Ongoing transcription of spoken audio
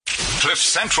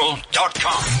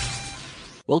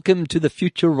CliffCentral.com. Welcome to the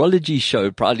Futurology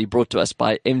Show, proudly brought to us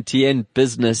by MTN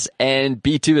Business, and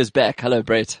B2 is back. Hello,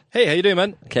 Brett. Hey, how you doing,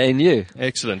 man? Okay, and you?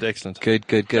 Excellent. Good.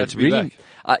 Glad to be back.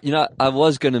 I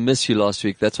was going to miss you last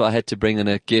week. That's why I had to bring in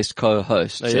a guest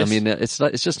co-host. Oh, yes? I mean, it's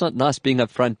just not nice being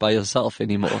up front by yourself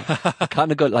anymore. I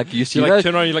kind of got like used to You like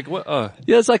turn around, you're like, what? Oh.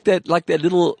 Yeah, it's like that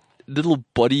little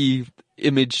body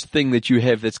image thing that you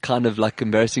have that's kind of like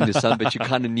embarrassing to some, but you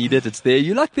kind of need it. It's there.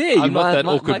 You're like there. I'm not that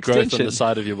awkward growth extension on the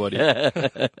side of your body.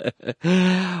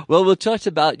 Well, we'll chat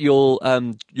about your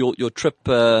trip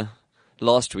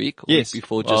last week. Or Yes.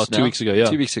 before just 2 weeks ago. Yeah.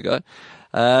 2 weeks ago.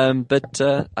 But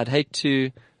I'd hate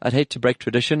to break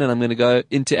tradition, and I'm going to go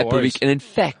into app of the week. And in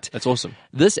fact, That's awesome.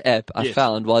 this app I Yes.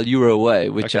 found while you were away,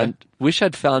 which Okay. I wish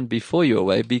I'd found before you were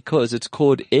away, because it's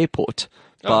called Airport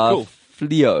by cool.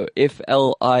 Flio,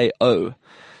 Flio.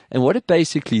 And what it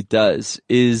basically does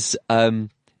is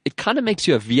it kind of makes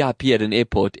you a VIP at an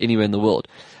airport anywhere in the world.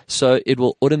 So it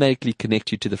will automatically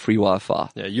connect you to the free Wi-Fi.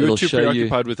 Yeah, you were It'll too show you-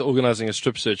 preoccupied with organizing a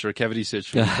strip search or a cavity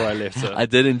search before I left. So. I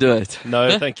didn't do it.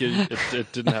 No, thank you.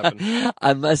 It didn't happen.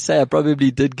 I must say, I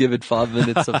probably did give it 5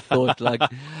 minutes of thought, like,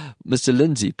 Mr.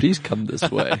 Lindsay, please come this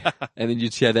way. And then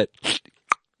you'd hear that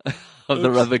of the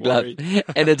Oops, rubber glove. worried.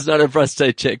 And it's not a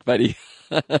prostate check, buddy.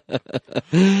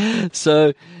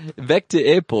 So back to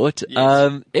Airport.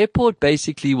 Yes. Airport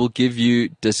basically will give you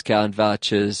discount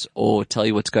vouchers or tell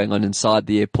you what's going on inside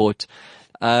the airport.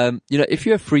 If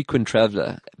you're a frequent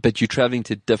traveler, but you're traveling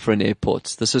to different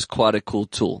airports, this is quite a cool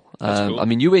tool. That's cool. I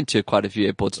mean, you went to quite a few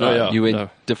airports. Oh, right? yeah, You went no.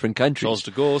 different countries. Charles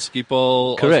de Gaulle,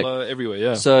 Schiphol, Correct. Oslo, everywhere,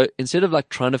 yeah. So instead of like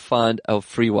trying to find a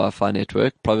free Wi-Fi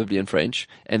network, probably in French,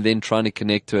 and then trying to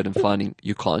connect to it and finding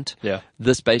you can't, Yeah.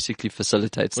 this basically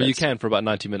facilitates Well, that. you can for about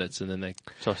 90 minutes and then they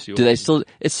toss you Do off. they still,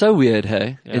 it's so weird,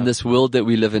 hey, Yeah. in this world that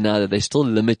we live in now, that they still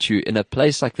limit you in a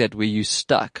place like that where you're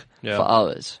stuck Yeah. for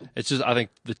hours. It's just, I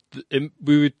think,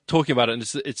 we were talking about it, and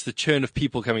it's the churn of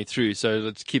people coming through. So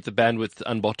let's keep the bandwidth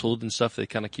unbottled and stuff. They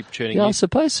kind of keep churning Yeah, I you.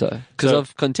 suppose so. Because So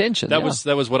of contention. That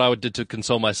yeah. was what I did to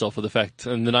console myself for the fact,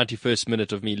 in the 91st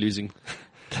minute of me losing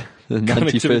the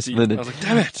 91st connectivity, minute. I was like,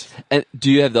 damn it. And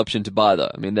do you have the option to buy though?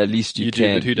 I mean, at least you do,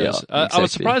 can. but who does? Yeah, I was exactly.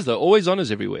 surprised though. Always On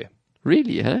is everywhere.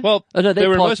 Really, huh? Well, oh, no, they they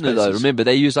were in most partner though. places. Remember,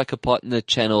 they use like a partner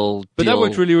channel. But deal. that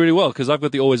worked really, really well because I've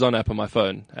got the Always On app on my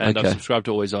phone and Okay. I've subscribed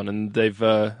to Always On, and I've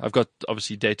got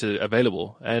obviously data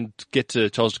available and get to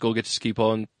Charles de Gaulle, get to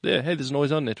Schiphol, and hey, there's an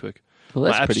Always On network. Well,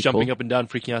 that's my app's pretty jumping cool. up and down,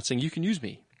 freaking out, saying you can use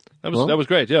me. That Well, was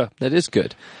great. Yeah. That is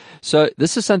good. So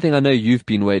this is something I know you've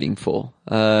been waiting for.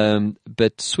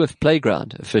 But Swift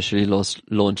Playground officially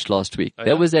launched last week. Oh, That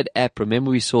yeah? was that app,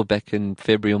 remember we saw back in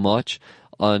February or March,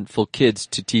 for kids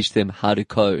to teach them how to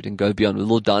code and go beyond, with a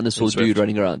little dinosaur In Swift. dude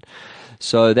running around.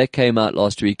 So that came out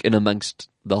last week in amongst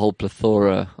the whole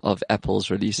plethora of Apple's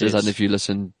releases. Yes. I don't know if you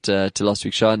listened to last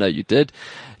week's show. I know you did.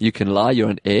 You can lie. You're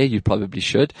on air. You probably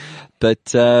should.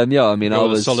 But, I mean, I You're a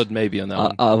was solid maybe on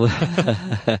that one.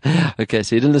 Okay,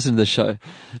 so you didn't listen to the show.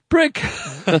 Brick!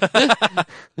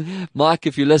 Mike,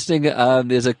 if you're listening,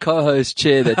 there's a co-host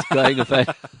chair that's going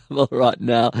available right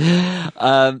now.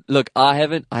 Look, I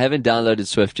haven't downloaded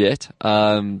Swift yet.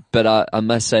 But I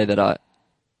must say that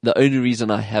the only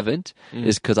reason I haven't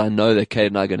is because I know that Kate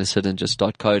and I are going to sit and just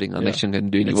start coding. I'm Yeah. actually going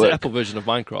to do any It's work. the Apple version of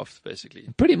Minecraft, basically.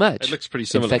 Pretty much. It looks pretty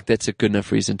similar. In fact, that's a good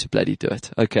enough reason to bloody do it.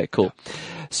 Okay, cool.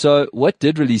 So what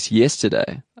did release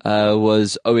yesterday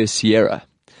was OS Sierra.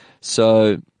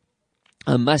 So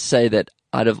I must say that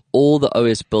out of all the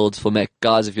OS builds for Mac,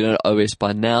 guys, if you don't know OS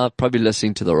by now, probably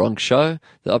listening to the wrong show.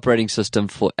 The operating system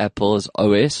for Apple is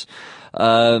OS.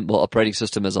 Operating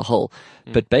system as a whole.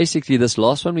 But basically this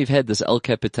last one we've had, this El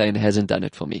Capitan, hasn't done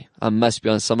it for me. I must be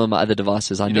honest, some of my other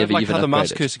devices I You never don't like even how the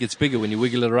mouse upgraded. cursor gets bigger when you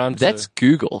wiggle it around? That's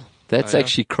Google. That's Oh, yeah?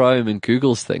 actually Chrome and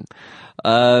Google's thing.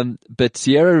 But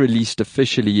Sierra released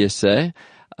officially yesterday.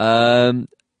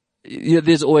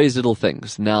 There's always little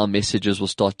things. Now messages will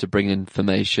start to bring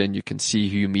information. You can see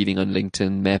who you're meeting on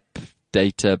LinkedIn, map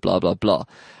data, blah, blah, blah.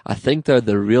 I think though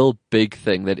the real big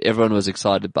thing that everyone was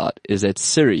excited about is that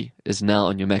Siri is now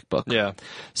on your MacBook. Yeah.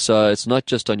 So it's not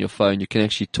just on your phone. You can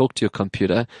actually talk to your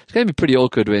computer. It's going to be pretty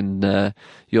awkward when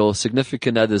your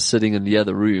significant other's sitting in the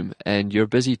other room and you're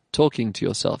busy talking to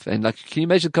yourself. And like, can you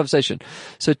imagine the conversation?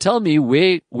 So tell me,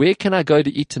 where can I go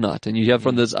to eat tonight? And you hear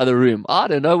from this other room, I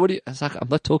don't know. It's like, I'm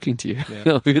not talking to you.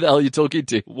 Yeah. Who the hell are you talking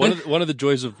to? One of the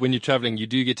joys of when you're traveling, you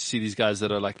do get to see these guys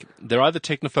that are like, they're either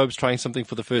technophobes trying something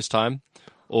for the first time,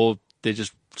 or they're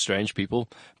just strange people.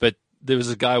 But there was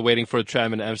a guy waiting for a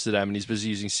tram in Amsterdam, and he's busy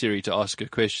using Siri to ask her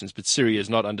questions, but Siri is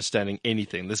not understanding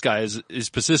anything. This guy is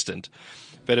persistent.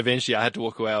 But eventually I had to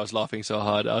walk away. I was laughing so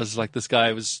hard. I was like,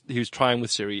 he was trying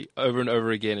with Siri over and over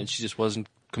again, and she just wasn't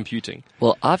computing.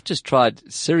 Well, I've just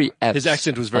tried Siri apps. His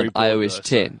accent was very on broad, iOS though,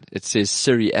 10. It says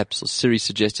Siri apps or Siri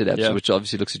suggested apps, Yeah. which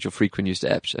obviously looks at your frequent used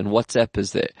apps. And WhatsApp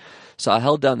is there. So I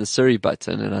held down the Siri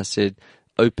button and I said,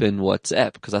 open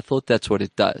WhatsApp, because I thought that's what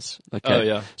it does. Okay. Oh,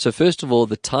 yeah. So first of all,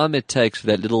 the time it takes for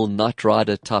that little Knight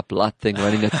Rider type light thing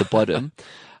running at the bottom.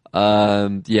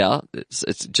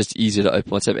 It's just easier to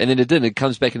open WhatsApp. And then it didn't. It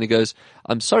comes back and it goes,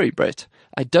 I'm sorry, Brett.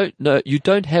 I don't know. You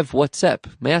don't have WhatsApp.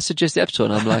 May I suggest the App Store?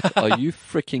 And I'm like, are you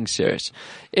freaking serious?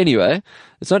 Anyway,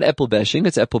 it's not Apple bashing.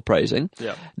 It's Apple praising.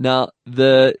 Yeah. Now,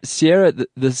 the Sierra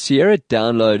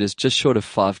download is just short of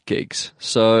 5 gigs.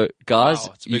 So guys,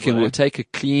 Wow, it's a you big can one, eh? take a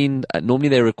clean, normally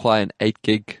they require an 8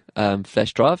 gig,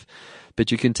 flash drive. But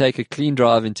you can take a clean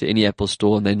drive into any Apple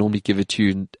store and they normally give it to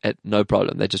you at no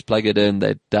problem. They just plug it in,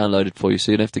 they download it for you,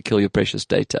 so you don't have to kill your precious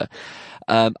data.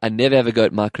 I never ever go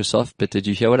at Microsoft, but did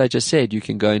you hear what I just said? You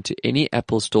can go into any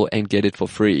Apple store and get it for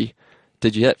free.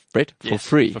 Did you hear that, Brett? For Yes,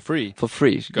 free. for free. For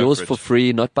free. Go Yours for it. for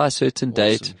free, not by a certain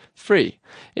date. Awesome. Free.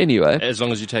 Anyway. As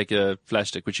long as you take a flash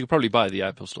stick, which you could probably buy at the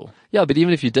Apple Store Yeah, but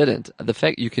even if you didn't, the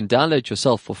fact you can download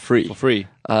yourself for free. for free.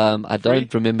 I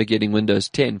don't remember getting Windows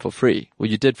 10 for free. Well,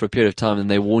 you did for a period of time, and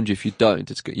they warned you if you don't,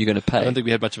 you're going to pay. I don't think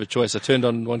we had much of a choice. I turned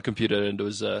on one computer and it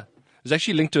was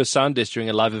actually linked to a sound desk during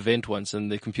a live event once,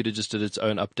 and the computer just did its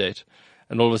own update.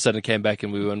 And all of a sudden it came back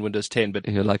and we were on Windows 10, but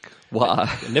And you're like,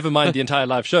 why? never mind the entire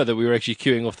live show that we were actually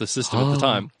queuing off the system at the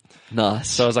time. Nice.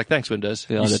 So I was like, thanks, Windows.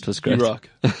 Yeah, that was You great. rock.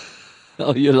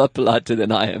 Oh, you're a lot politer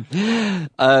than I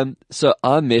am. So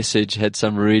our message had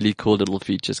some really cool little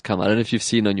features come. I don't know if you've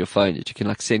seen on your phone yet. You can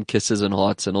like send kisses and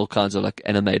hearts and all kinds of like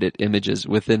animated images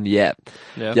within the app.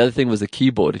 Yeah. The other thing was the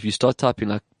keyboard. If you start typing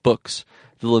like books,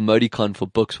 the little emoticon for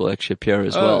books will actually appear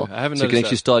as well. I haven't so you can noticed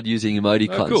actually that. start using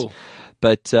emoticons. Oh, cool.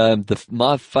 But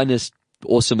my funnest,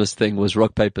 awesomest thing was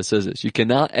rock, paper, scissors. You can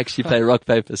now actually play rock,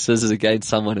 paper, scissors against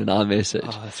someone in iMessage.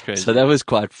 Oh, that's crazy. So that was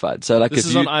quite fun. So like This if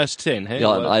is you, on iOS 10, hey? yeah,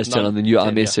 on Well, iOS 10 on the new 9,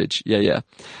 10, iMessage. Yeah.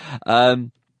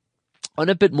 On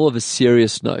a bit more of a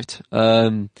serious note,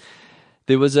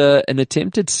 there was an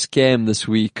attempted scam this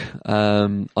week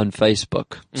on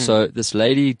Facebook. So this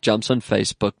lady jumps on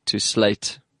Facebook to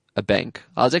slate a bank.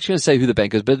 I was actually going to say who the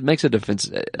bank is, but it makes a difference.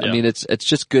 I Yeah. mean, it's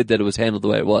just good that it was handled the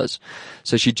way it was.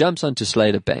 So she jumps on to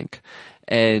slate a bank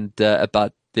and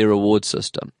about their reward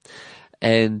system.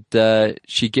 And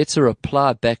she gets a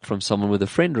reply back from someone with a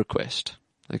friend request.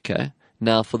 Okay.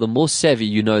 Now, for the more savvy,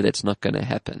 you know that's not going to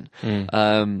happen.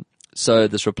 So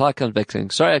this reply comes back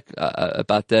saying, sorry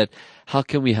about that. How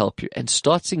can we help you? And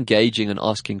starts engaging and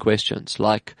asking questions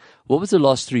like, what was the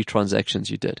last 3 transactions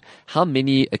you did? How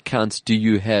many accounts do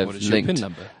you have What is your linked? PIN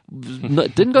number? No,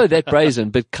 it didn't go that brazen,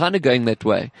 but kind of going that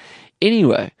way.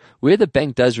 Anyway, where the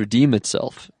bank does redeem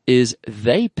itself is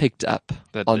they picked up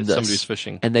That on this somebody's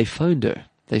phishing. and they phoned her.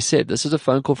 They said, this is a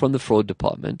phone call from the fraud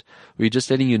department. We're just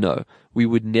letting you know we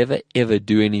would never ever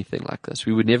do anything like this.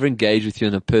 We would never engage with you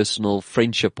in a personal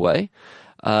friendship way.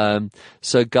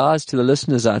 So guys, to the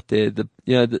listeners out there,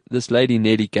 this lady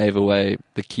nearly gave away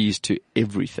the keys to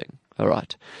everything. All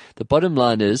right. The bottom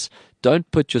line is, don't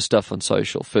put your stuff on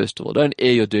social, first of all. Don't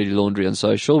air your dirty laundry on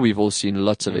social. We've all seen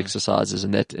lots of exercises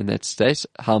in that state.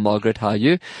 Hi, Margaret. How are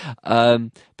you?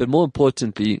 But more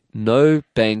importantly, no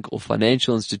bank or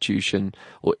financial institution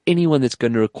or anyone that's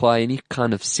going to require any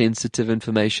kind of sensitive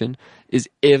information is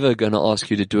ever going to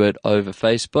ask you to do it over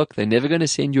Facebook. They're never going to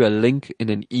send you a link in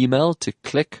an email to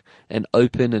click and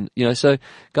open and, so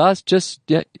guys, just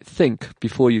think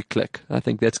before you click. I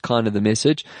think that's kind of the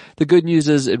message. The good news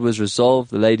is it was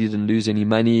resolved. The lady didn't lose any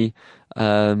money.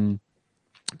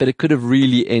 But it could have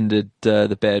really ended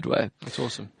the bad way. That's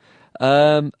awesome.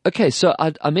 Okay, so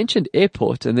I mentioned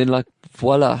airport and then like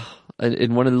voila,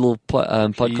 in one of the little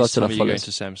podcasts Please tell that I me you're follow. going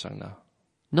to Samsung now.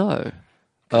 No.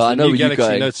 Oh, I know the where new you're Galaxy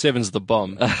going. Note 7's the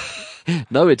bomb.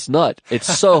 No, it's not. It's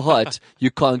so hot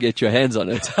you can't get your hands on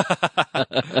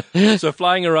it. So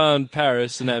flying around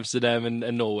Paris and Amsterdam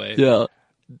and Norway, Yeah.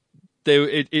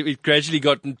 it gradually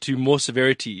got into more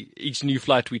severity. Each new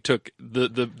flight we took,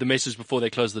 the message before they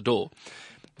closed the door.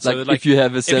 So Like if you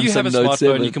have a if you have a Samsung Note smartphone,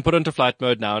 7. you can put it into flight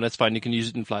mode now, and that's fine. You can use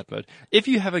it in flight mode. If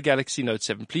you have a Galaxy Note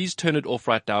 7, please turn it off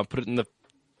right now and put it in the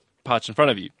pouch in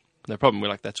front of you. No problem. We're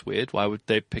like, that's weird. Why would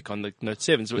they pick on the Note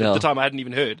 7? So Yeah. at the time, I hadn't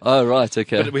even heard. Oh, right.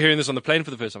 Okay. But we're hearing this on the plane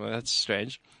for the first time. Like, that's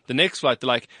strange. The next flight, they're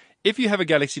like, if you have a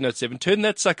Galaxy Note 7, turn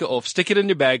that sucker off, stick it in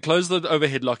your bag, close the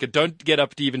overhead locker, don't get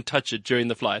up to even touch it during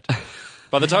the flight.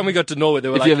 By the time we got to Norway, they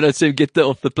were If like, you haven't seen, get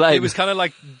off the plane. it was kind of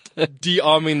like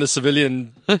de-arming the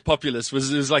civilian populace. It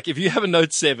was like, if you have a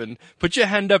Note 7, put your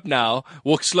hand up now,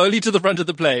 walk slowly to the front of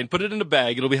the plane, put it in a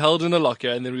bag, it'll be held in a locker,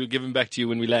 and then we'll give them back to you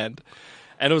when we land.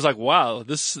 And it was like, wow,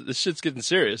 this shit's getting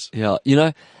serious. Yeah, you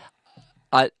know,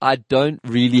 I don't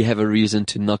really have a reason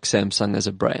to knock Samsung as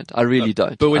a brand. I really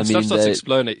don't. But when I stuff mean, starts they-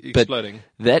 exploding,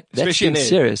 that's especially been in air.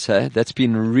 serious, hey? That's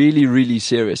been really, really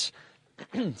serious.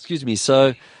 Excuse me.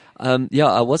 So, yeah,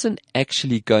 I wasn't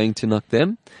actually going to knock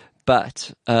them,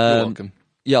 but, you're welcome.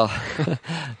 yeah,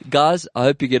 guys, I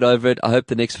hope you get over it. I hope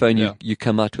the next phone Yeah. you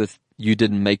come out with, you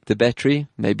didn't make the battery.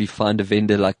 Maybe find a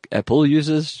vendor like Apple use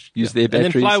their And then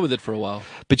batteries. fly with it for a while.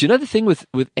 But you know the thing with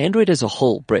Android as a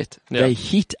whole, Brett, Yeah. they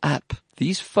heat up.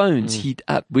 These phones heat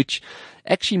up, which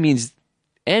actually means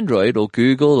Android or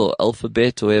Google or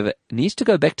Alphabet or whatever needs to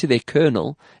go back to their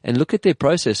kernel and look at their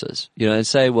processors, you know, and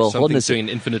say, well, hold on a Something's second. doing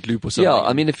an infinite loop or something. Yeah,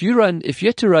 I mean, if you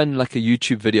had to run like a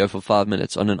YouTube video for 5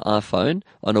 minutes on an iPhone,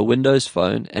 on a Windows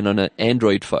phone, and on an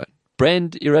Android phone,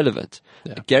 brand irrelevant.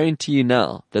 Yeah. I guarantee you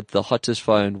now that the hottest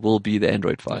phone will be the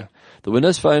Android phone. The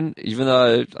Windows phone, even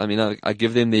though, I mean, I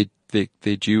give them their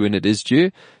due when it is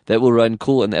due, that will run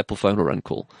cool, and the Apple phone will run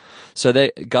cool. So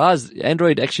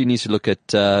Android actually needs to look at,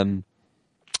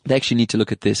 they actually need to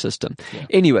look at their system. Yeah.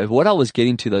 Anyway, what I was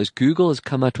getting to though is Google has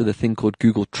come out with a thing called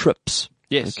Google Trips.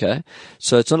 Yes. Okay.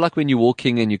 So it's not like when you're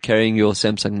walking and you're carrying your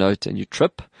Samsung Note and you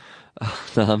trip.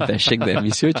 No, I'm bashing them.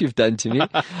 You see what you've done to me?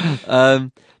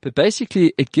 But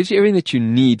basically it gives you everything that you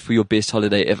need for your best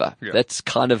holiday ever. Yeah. That's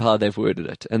kind of how they've worded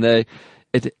it. And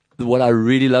what I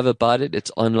really love about it,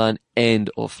 it's online and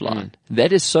offline.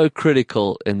 That is so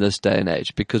critical in this day and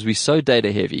age because we're so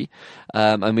data heavy.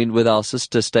 I mean, with our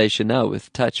sister station now,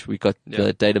 with Touch, we got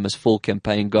the Data Must Fall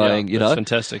campaign going, yeah, you that's know.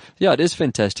 fantastic. Yeah, it is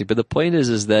fantastic. But the point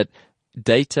is that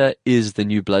data is the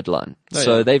new bloodline.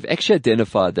 So yeah. they've actually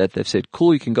identified that. They've said,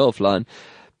 cool, you can go offline.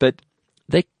 But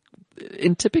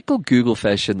in typical Google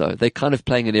fashion though, they're kind of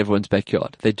playing in everyone's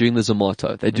backyard. They're doing the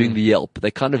Zomato. They're doing the Yelp. They're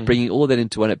kind of bringing all that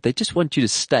into one app. They just want you to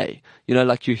stay. You know,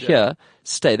 like you're here,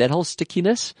 stay. That whole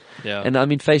stickiness. Yeah. And I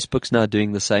mean, Facebook's now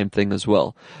doing the same thing as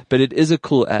well. But it is a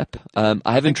cool app. I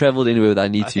haven't traveled anywhere that I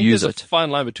need I to think use there's it. a fine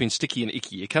line between sticky and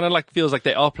icky. It kind of like feels like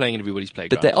they are playing in everybody's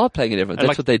playground. But they are playing in everyone. And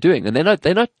That's what they're doing. And they're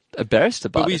not embarrassed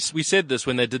about But it. we said this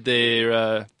when they did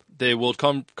their World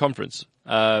Conference,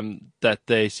 that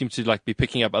they seem to like be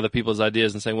picking up other people's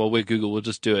ideas and saying, well, we're Google, we'll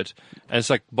just do it. And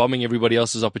it's like bombing everybody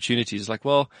else's opportunities. Like,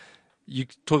 well, you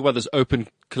talk about this open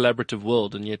collaborative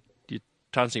world and yet you're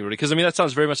trouncing everybody. Because I mean, that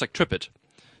sounds very much like TripIt.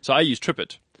 So I use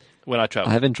TripIt when I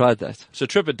travel. I haven't tried that. So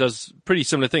TripIt does pretty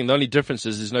similar thing. The only difference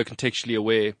is there's no contextually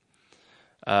aware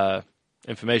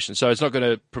information. So it's not going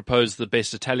to propose the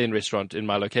best Italian restaurant in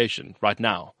my location right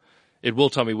now. It will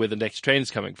tell me where the next train is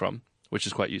coming from, which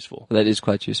is quite useful. That is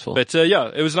quite useful. But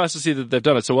yeah, it was nice to see that they've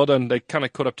done it. So well done. They kind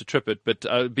of caught up to TripIt, but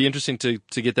it'd be interesting to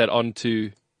get that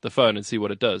onto the phone and see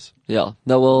what it does. Yeah.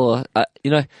 No, well,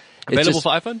 you know, it's Available just, for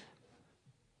iPhone?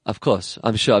 of course,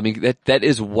 I'm sure. I mean, that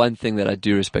is one thing that I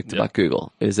do respect about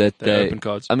Google is that They open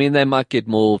cards. I mean, they might get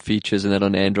more features in that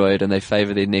on Android and they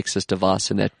favor their Nexus device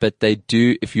in that, but they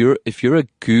do, if you're a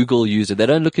Google user, they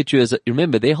don't look at you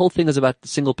remember, their whole thing is about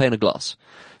single pane of glass.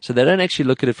 So they don't actually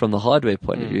look at it from the hardware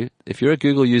point of view. If you're a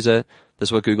Google user, this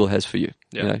is what Google has for you.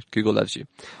 Yeah. You know, Google loves you.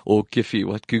 Or Giphy,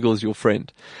 what Google is your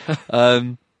friend.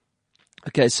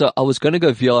 Okay, so I was going to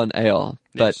go VR and AR,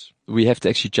 but Yes. we have to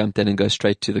actually jump in and go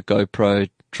straight to the GoPro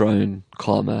drone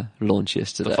Karma launch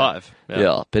yesterday. The 5.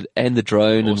 Yeah, and the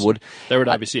drone and Awesome. what. They were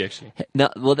at IBC actually.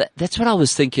 Now, well, that's what I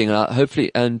was thinking.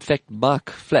 Hopefully, in fact, Mark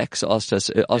Flax asked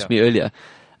me earlier,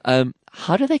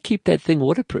 how do they keep that thing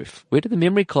waterproof? Where do the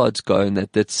memory cards go and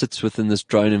that sits within this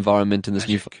drone environment and this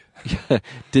Magic. new?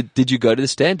 Did you go to the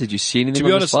stand? Did you see anything To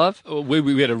be on honest, this 5?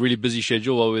 we had a really busy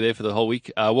schedule while we were there for the whole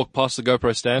week. Walked past the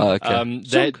GoPro stand. Oh,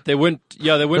 okay. They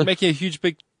weren't making a huge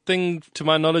big thing to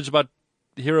my knowledge about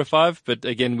Hero 5, but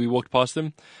again, we walked past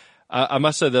them. I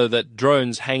must say though that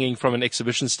drones hanging from an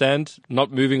exhibition stand,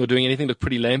 not moving or doing anything, look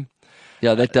pretty lame.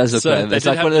 Yeah, that does look So lame. they It's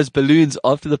did like have- one of those balloons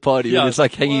after the party when it's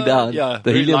like hanging down. Yeah,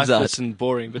 the very helium's lifeless out. and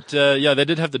boring. But yeah, they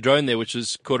did have the drone there, which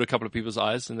has caught a couple of people's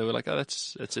eyes, and they were like, "Oh,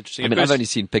 that's interesting." I mean, I've only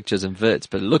seen pictures and vids,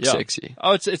 but it looks sexy.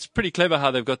 Oh, it's pretty clever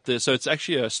how they've got so it's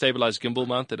actually a stabilized gimbal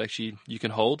mount that actually you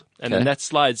can hold, and then Okay. that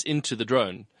slides into the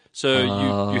drone. So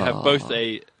you have both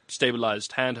a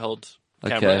stabilized handheld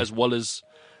camera Okay. as well as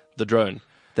the drone.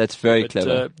 That's very But,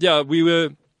 clever. yeah,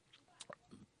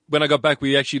 when I got back,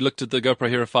 we actually looked at the GoPro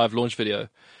Hero 5 launch video,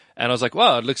 and I was like,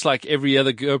 wow, it looks like every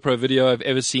other GoPro video I've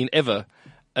ever seen ever,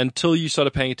 until you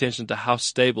started paying attention to how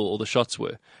stable all the shots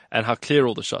were and how clear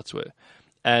all the shots were.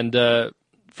 And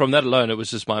from that alone, it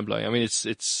was just mind blowing. I mean,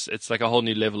 it's like a whole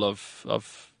new level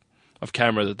of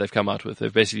camera that they've come out with.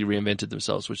 They've basically reinvented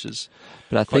themselves, which is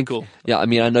But I quite think, cool. yeah, I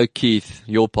mean, I know Keith,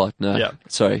 your partner. Yeah.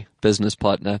 Sorry, business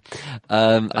partner.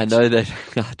 I know that,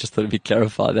 I just thought it'd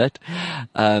clarify that.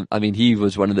 I mean, he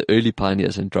was one of the early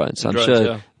pioneers in drones. So I'm Drones, sure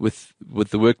yeah. with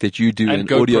the work that you do And in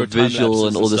GoPro audio time visual lapses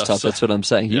and all and this stuff, stuff, so- that's what I'm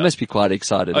saying. He Yeah. must be quite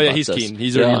excited Oh yeah, about he's this. keen.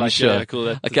 He's already I'm like, sure. yeah, cool.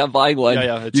 Okay, I'm buying one.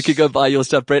 Yeah, You can go buy your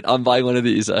stuff, Brett. I'm buying one of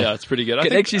these. Yeah, it's pretty good. I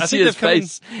can actually I see think his they've come in-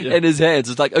 face yeah. and his hands.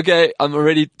 It's like, okay, I'm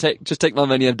already, just take my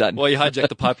money, I'm done. Well, you hijacked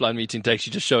the pipeline meeting to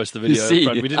actually just show us the video. see.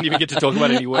 up front. We didn't even get to talk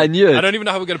about any work. I knew it. I don't even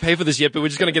know how we're going to pay for this yet, but we're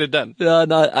just going to get it done. Yeah,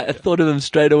 no, I thought of him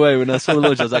straight away when I saw the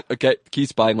launch. I was like, okay,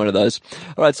 Keith's buying one of those.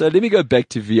 All right, so let me go back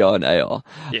to VR and AR.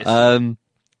 Yes.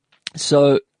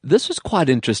 So this was quite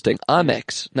interesting.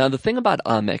 IMAX. Now, the thing about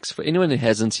IMAX, for anyone who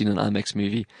hasn't seen an IMAX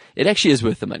movie, it actually is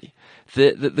worth the money.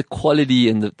 The quality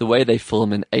and the way they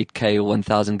film in 8K or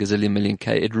 1000 gazillion million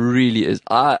K, it really is.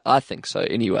 I think so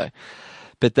anyway.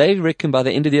 But they reckon by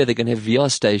the end of the year, they're going to have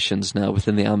VR stations now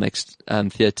within the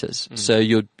IMAX theaters. So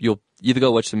you'll either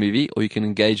go watch the movie or you can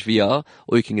engage VR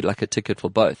or you can get like a ticket for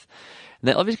both. And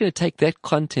they're obviously going to take that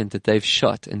content that they've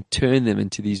shot and turn them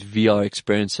into these VR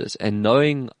experiences. And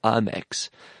knowing IMAX,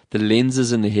 the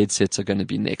lenses and the headsets are going to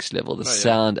be next level. The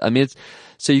sound, I mean,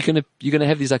 so you're going to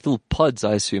have these like little pods,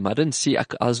 I assume. I didn't see, I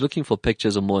was looking for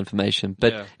pictures or more information,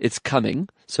 but it's coming.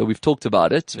 So we've talked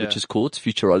about it, which is cool. It's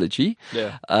futurology.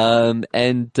 Yeah.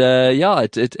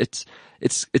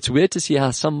 It's weird to see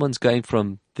how someone's going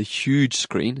from the huge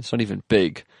screen, it's not even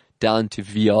big, down to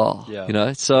VR, you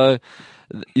know? So,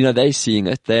 you know, they're seeing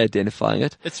it, they're identifying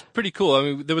it. It's pretty cool. I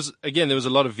mean, there was a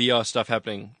lot of VR stuff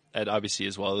happening at IBC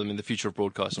as well. I mean, the future of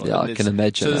broadcast. And all Yeah, that. I can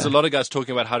imagine. So there's a lot of guys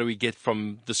talking about how do we get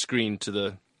from the screen to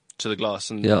the glass.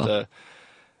 And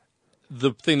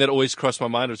the thing that always crossed my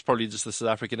mind was probably just the South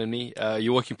African in me.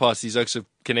 You're walking past, these oaks are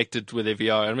connected with their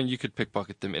VR. I mean, you could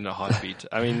pickpocket them in a heartbeat.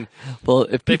 I mean, well,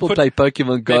 if people play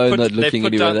Pokemon Go not looking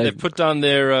anywhere, they've put down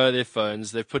their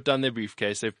phones, they've put down their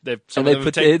briefcase, their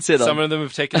headset on. Some of them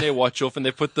have taken their watch off and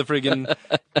they've put the friggin'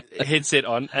 headset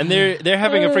on, and they're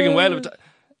having a friggin' whale of a time.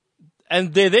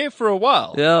 And they're there for a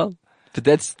while. Yeah. But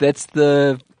that's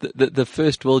the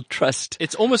first world trust.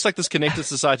 It's almost like this connected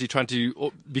society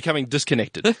becoming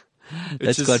disconnected.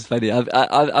 That's quite funny.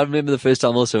 I remember the first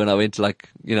time also when I went to I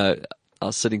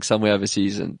was sitting somewhere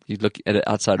overseas and you'd look at an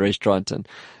outside restaurant and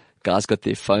guys got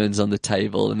their phones on the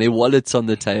table and their wallets on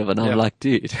the table and I'm like,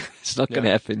 dude, it's not going to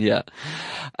happen. Yeah.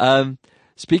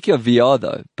 Speaking of VR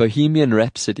though, Bohemian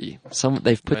Rhapsody,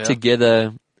 they've put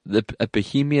together a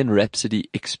Bohemian Rhapsody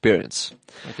experience.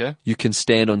 Okay. You can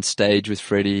stand on stage with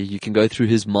Freddie. You can go through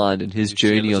his mind and his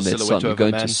journey on that song. You go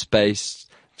into space,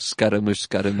 scaramouche,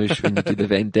 when you do the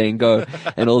Fandango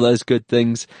and all those good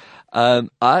things. I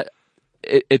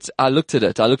looked at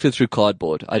it. I looked at it through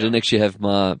cardboard. I didn't actually have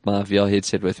my VR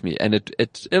headset with me, and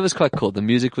it was quite cool. The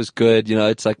music was good. You know,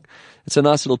 it's a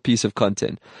nice little piece of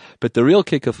content. But the real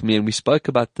kicker for me, and we spoke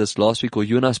about this last week, or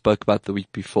you and I spoke about the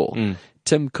week before.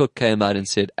 Tim Cook came out and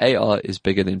said AR is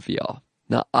bigger than VR.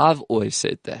 Now, I've always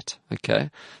said that.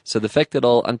 Okay, so the fact that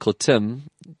old Uncle Tim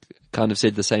kind of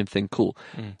said the same thing, cool.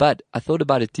 But I thought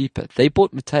about it deeper. They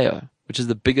bought Mateo, which is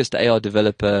the biggest AR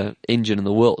developer engine in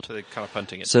the world. So they're kind of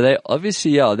punting it. So they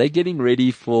obviously they're getting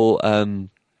ready for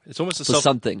it's almost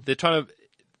something. They're trying to.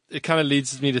 It kind of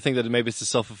leads me to think that maybe it's a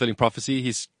self-fulfilling prophecy.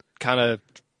 He's kind of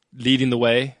leading the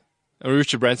way. I mean,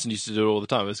 Richard Branson used to do it all the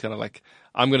time. It was kind of like,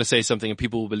 I'm going to say something and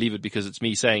people will believe it because it's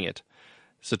me saying it.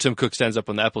 So Tim Cook stands up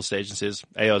on the Apple stage and says,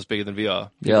 AR is bigger than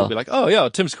VR. People will be like, oh yeah,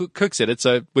 Tim Cook said it,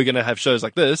 so we're going to have shows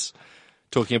like this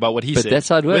talking about what he said. But that's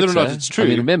how it works. Whether or not it's true. I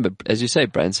mean, remember, as you say,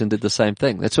 Branson did the same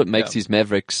thing. That's what makes these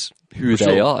Mavericks who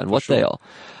they are and what they are.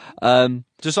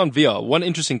 Just on VR, one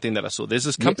interesting thing that I saw, there's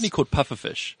this company called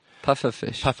Pufferfish.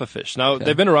 Pufferfish. Now,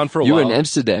 they've been around for a while. You were in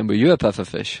Amsterdam. Were you a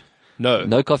Pufferfish? No.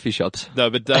 No coffee shops. No,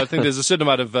 but I think there's a certain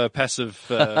amount of passive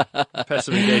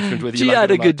engagement with you. Gee, I had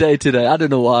a good day today. I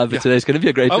don't know why, but today's going to be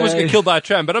a great day. I almost get killed by a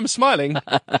tram, but I'm smiling.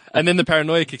 And then the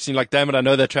paranoia kicks in, like, damn it, I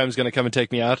know that tram's going to come and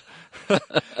take me out.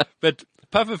 But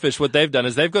Pufferfish, what they've done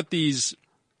is they've got these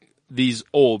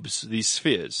orbs, these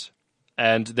spheres,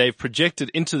 and they've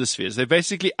projected into the spheres. They've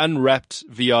basically unwrapped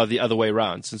VR the other way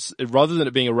around. Since rather than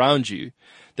it being around you,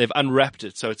 they've unwrapped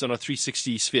it, so it's on a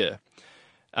 360 sphere.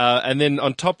 And then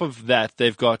on top of that,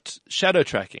 they've got shadow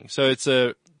tracking. So it's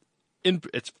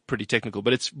pretty technical,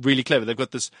 but it's really clever. They've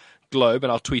got this globe,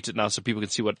 and I'll tweet it now so people can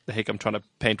see what the heck I'm trying to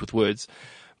paint with words.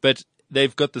 But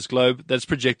they've got this globe that's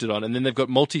projected on, and then they've got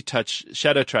multi-touch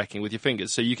shadow tracking with your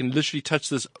fingers. So you can literally touch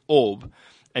this orb,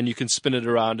 and you can spin it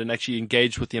around and actually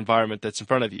engage with the environment that's in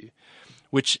front of you.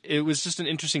 which it was just an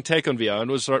interesting take on VR, and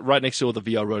it was right next to all the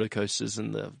VR roller coasters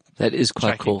and the That is quite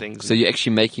tracking cool. things. So you're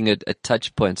actually making it a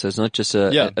touch point. So it's not just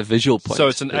a visual point. So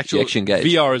it's an the actual action gauge.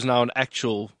 VR is now an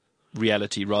actual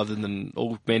reality rather than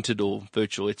augmented or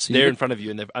virtual. It's there in front of you,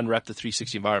 and they've unwrapped the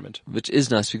 360 environment. Which is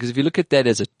nice, because if you look at that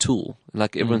as a tool,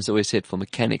 like everyone's always said, for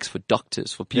mechanics, for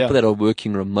doctors, for people that are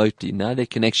working remotely, now they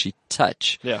can actually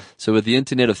touch. Yeah. So with the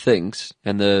Internet of Things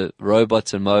and the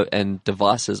robots and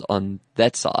devices on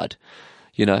that side,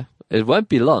 you know, it won't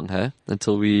be long,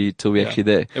 until we actually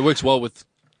there. It works well with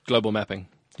global mapping.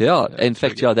 Yeah. In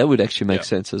fact, that would actually make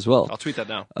sense as well. I'll tweet that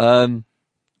now.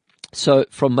 So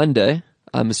from Monday,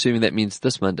 I'm assuming that means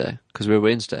this Monday, because we're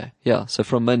Wednesday. Yeah. So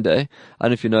from Monday, I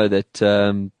don't know if you know that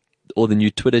all the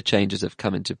new Twitter changes have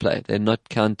come into play. They're not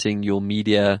counting your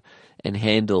media and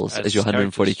handles as your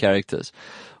 140 characters,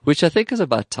 which I think is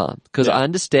about time, because I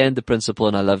understand the principle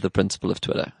and I love the principle of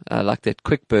Twitter. I like that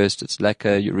quick burst. It's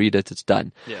lacquer. You read it. It's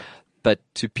done. Yeah. But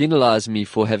to penalize me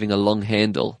for having a long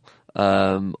handle,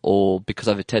 or because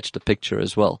I've attached a picture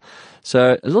as well.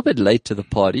 So a little bit late to the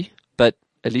party, but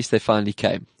at least they finally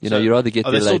came. You know, you rather get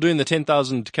there late. Are they still late. doing the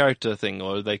 10,000 character thing,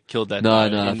 or they killed that? No,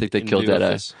 I think they killed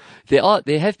that.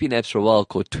 There have been apps for a while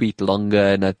called Tweet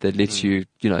Longer, and that lets you,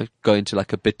 go into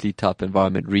like a Bitly type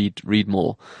environment, read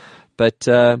more. But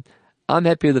I'm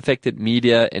happy with the fact that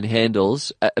media and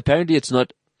handles, apparently it's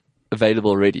not available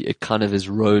already. It kind of is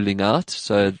rolling out.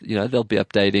 So, they'll be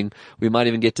updating. We might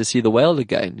even get to see the whale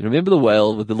again. You remember the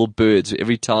whale with the little birds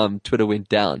every time Twitter went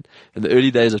down? In the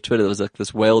early days of Twitter, there was like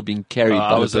this whale being carried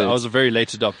by the birds. I was a very late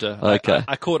adopter. Okay.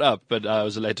 I caught up, but I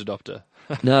was a late adopter.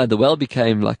 No, the whale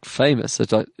became like famous.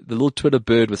 It's like the little Twitter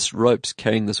bird with ropes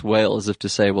carrying this whale, as if to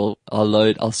say, well,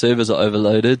 our servers are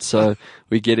overloaded, so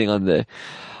we're getting on there.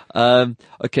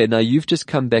 Okay, now you've just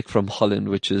come back from Holland,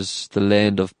 which is the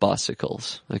land of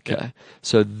bicycles. Okay. Yeah.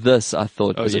 So this, I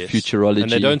thought, was a futurology.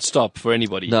 And they don't stop for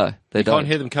anybody. No, they don't. You can't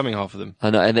hear them coming, half of them. I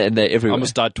know, and they're everywhere. I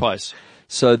almost died twice.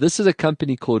 So this is a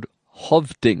company called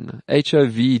Hovding,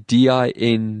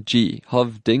 Hovding,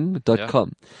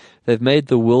 Hovding.com. They've made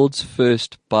the world's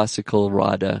first bicycle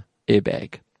rider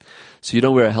airbag. So you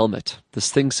don't wear a helmet.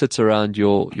 This thing sits around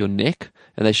your neck,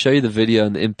 and they show you the video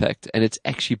and the impact, and it's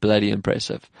actually bloody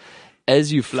impressive.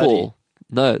 As you fall,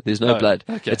 no, there's no blood.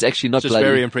 Okay. It's actually not just bloody.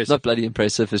 Very impressive. Not bloody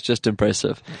impressive. It's just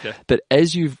impressive. Okay. But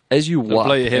as you wipe,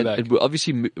 blow your hair back. it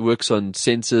obviously works on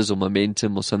sensors or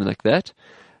momentum or something like that.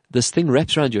 This thing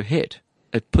wraps around your head.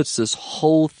 It puts this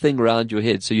whole thing around your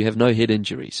head, so you have no head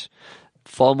injuries.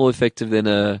 Far more effective than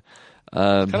a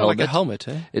kind of helmet. like a helmet,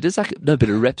 eh? It is like, no, but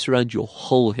it wraps around your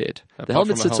whole head. The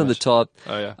helmet sits on the top.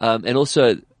 Oh, yeah. And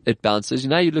also it bounces.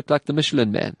 Now you look like the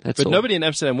Michelin Man. That's all. Nobody in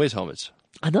Amsterdam wears helmets.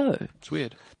 I know. It's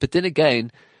weird. But then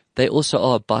again, they also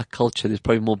are bike culture. There's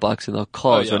probably more bikes than there are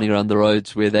cars running around the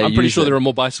roads where they I'm pretty sure them. there are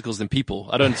more bicycles than people.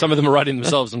 Some of them are riding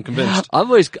themselves, I'm convinced. I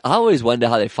always wonder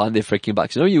how they find their freaking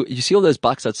bikes. You see all those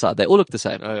bikes outside, they all look the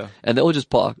same. Oh, yeah. And they all just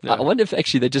park. Yeah. I wonder if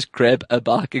actually they just grab a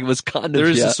bike. It was kind of, there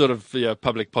is a sort of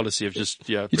public policy of just,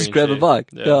 you just grab a bike.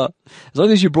 Yeah. As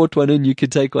long as you brought one in, you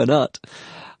could take one out.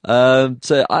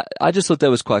 So I just thought that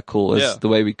was quite cool as the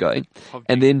way we're going.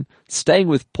 And then staying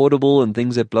with portable and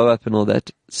things that blow up and all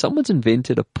that, someone's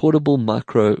invented a portable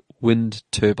micro wind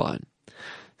turbine.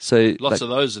 So lots of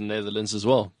those in Netherlands as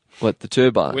well. What, the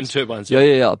turbines? Wind turbines.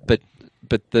 Yeah. But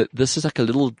this is like a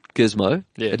little gizmo.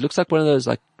 Yeah. It looks like one of those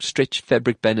like stretch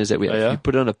fabric banners that we have. You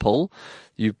put it on a pole,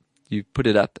 you put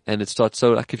it up, and it starts,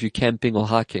 so like if you're camping or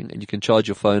hiking, and you can charge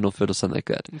your phone off it or something like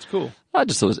that. It's cool. I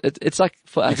just thought it's like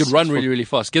for us. You could run really, really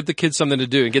fast. Get the kids something to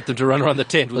do and get them to run around the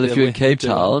tent. Well, if you're in Cape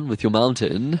Town with your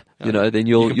mountain, then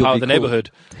you'll power be the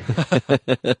neighborhood.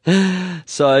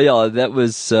 So yeah, that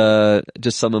was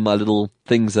just some of my little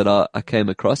things that I came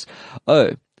across.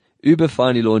 Oh, Uber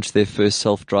finally launched their first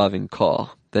self-driving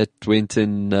car that went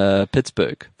in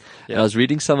Pittsburgh. And I was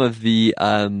reading some of the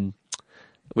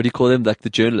what do you call them? Like the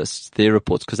journalists, their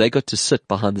reports, because they got to sit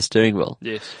behind the steering wheel.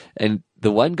 Yes. And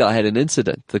the one guy had an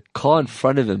incident. The car in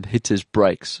front of him hit his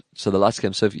brakes, so the lights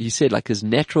came. So he said like his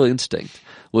natural instinct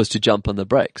was to jump on the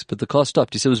brakes, but the car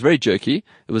stopped. He said it was very jerky.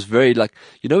 It was very like,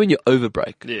 when you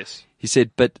overbrake. Yes. He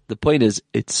said, but the point is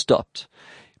it stopped.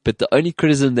 But the only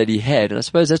criticism that he had, and I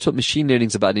suppose that's what machine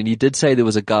learning's about, and he did say there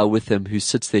was a guy with him who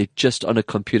sits there just on a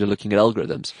computer looking at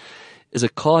algorithms, is a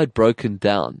car had broken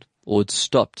down or had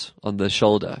stopped on the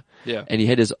shoulder. Yeah. And he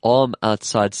had his arm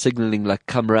outside signaling like,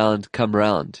 come round, to come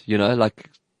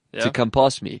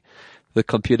past me. The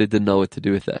computer didn't know what to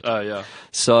do with that. Oh, yeah.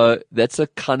 So that's a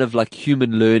kind of like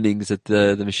human learnings that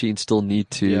the machine still need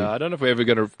to. Yeah, I don't know if we're ever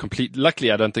going to luckily,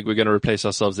 I don't think we're going to replace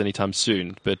ourselves anytime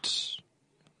soon, but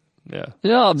yeah.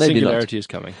 Yeah, maybe Singularity not. is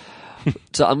coming.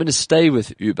 So I'm going to stay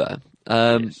with Uber.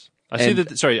 Yes. I see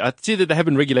that they have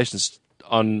been regulations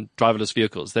on driverless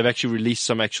vehicles. They've actually released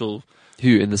some actual...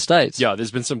 Who, in the States? Yeah,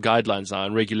 there's been some guidelines now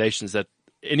and regulations that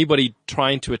anybody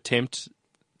trying to attempt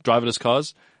driverless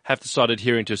cars have to start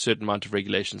adhering to a certain amount of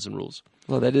regulations and rules.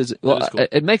 Well, that is cool.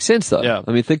 It makes sense, though. Yeah.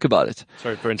 I mean, think about it.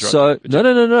 Sorry for interrupting. So,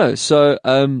 no. So,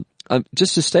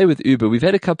 just to stay with Uber, we've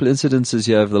had a couple of incidences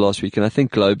here over the last week, and I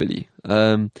think globally.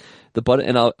 I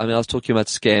was talking about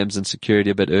scams and security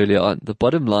a bit earlier on. The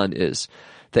bottom line is,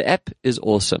 the app is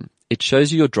awesome. It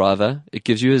shows you your driver. It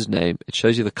gives you his name. It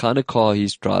shows you the kind of car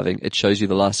he's driving. It shows you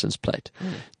the license plate.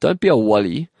 Don't be a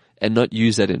wally and not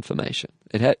use that information.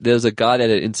 There was a guy that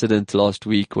had an incident last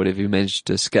week, whatever, he managed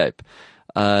to escape.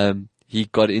 He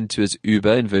got into his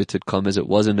Uber, inverted commas. It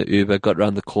wasn't an Uber, got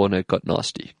around the corner, it got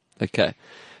nasty. Okay.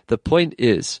 The point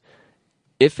is,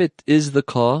 if it is the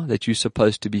car that you're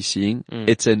supposed to be seeing,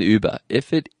 it's an Uber.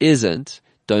 If it isn't,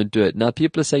 don't do it. Now,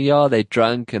 people are saying, yeah, they're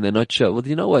drunk and they're not sure. Well,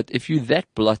 you know what? If you're that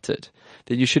blotted,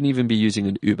 then you shouldn't even be using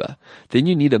an Uber. Then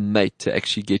you need a mate to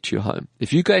actually get you home.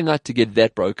 If you're going out to get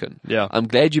that broken, I'm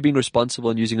glad you're being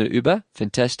responsible and using an Uber.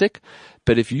 Fantastic.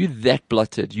 But if you're that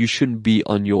blotted, you shouldn't be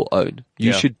on your own.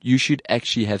 You should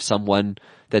actually have someone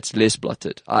that's less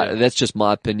blotted. That's just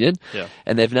my opinion. Yeah.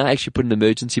 And they've now actually put an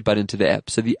emergency button to the app.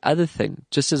 So the other thing,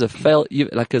 just as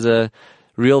a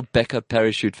real backup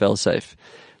parachute fail safe,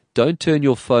 don't turn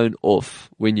your phone off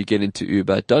when you get into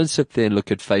Uber. Don't sit there and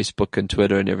look at Facebook and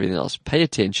Twitter and everything else. Pay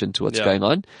attention to what's going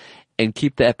on and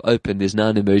keep the app open. There's now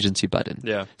an emergency button.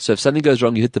 Yeah. So if something goes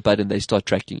wrong, you hit the button, they start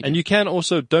tracking you. And you can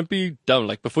also, don't be dumb.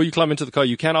 Like before you climb into the car,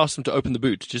 you can ask them to open the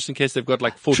boot just in case they've got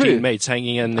like 14 mates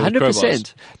hanging in with 100%.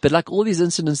 crowbars. But like all these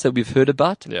incidents that we've heard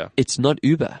about, it's not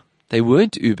Uber. They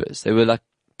weren't Ubers. They were like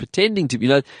pretending to be,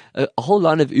 a whole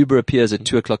line of Uber appears at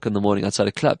 2:00 in the morning outside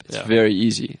a club. It's very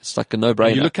easy. It's like a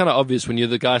no-brainer. You look kind of obvious when you're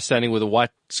the guy standing with a white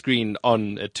screen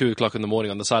on at 2:00 in the morning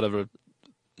on the side of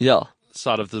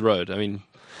the road. I mean,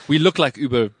 we look like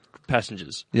Uber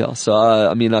passengers. Yeah.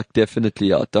 So,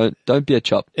 definitely, don't be a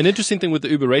chop. An interesting thing with the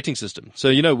Uber rating system. So,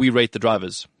 we rate the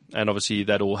drivers and obviously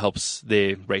that all helps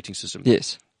their rating system.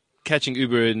 Yes. Catching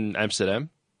Uber in Amsterdam,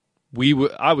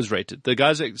 I was rated.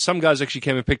 Some guys actually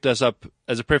came and picked us up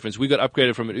as a preference. We got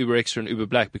upgraded from an Uber Extra and Uber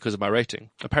Black because of my rating.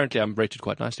 Apparently, I'm rated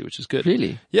quite nicely, which is good.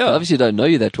 Really? Yeah. I obviously don't know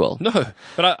you that well. No,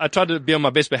 but I tried to be on my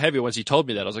best behavior once he told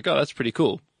me that. I was like, oh, that's pretty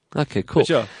cool. Okay, cool. But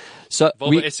yeah. So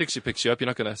Volvo S60 picks you up. You're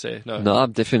not going to say no. No,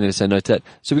 I'm definitely going to say no to that.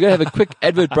 So we're going to have a quick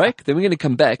advert break. Then we're going to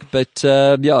come back. But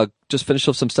just finish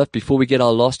off some stuff before we get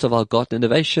our last of our Gartner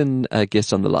Innovation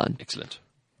guests on the line. Excellent.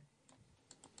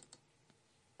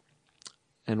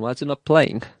 And why is it not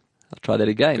playing? I'll try that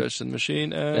again. Goes to the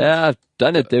machine. Yeah, I've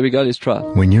done it. There we go. Let's try.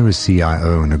 When you're a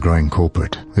CIO in a growing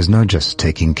corporate, there's no just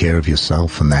taking care of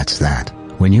yourself and that's that.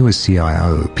 When you're a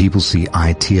CIO, people see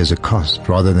IT as a cost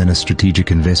rather than a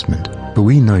strategic investment. But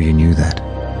we know you knew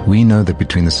that. We know that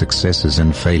between the successes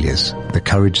and failures, the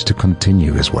courage to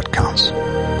continue is what counts.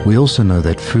 We also know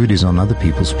that food is on other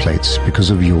people's plates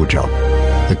because of your job.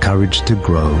 The courage to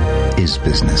grow is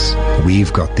business.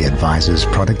 We've got the advisors,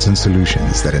 products and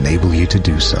solutions that enable you to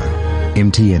do so.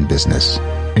 MTN Business,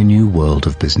 a new world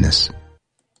of business.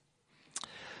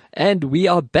 And we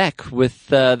are back with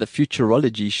the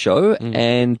Futurology show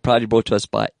and proudly brought to us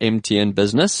by MTN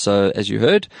Business. So as you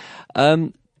heard,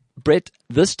 Brett,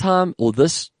 this time or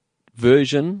this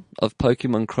version of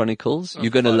Pokemon Chronicles,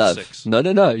 you're going to love. 6.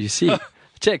 No. You see.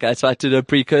 Check, that's why I did a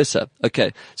precursor.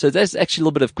 Okay, so that's actually a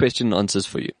little bit of question and answers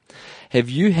for you. Have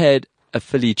you had a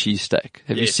Philly cheesesteak?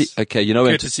 Have you seen? Okay, you know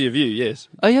what? Courtesy of you, yes.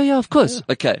 Oh yeah, of course.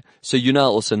 Yeah. Okay, so you know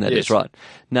also know that's right.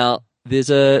 Now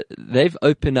they've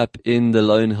opened up in the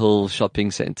Lone Hill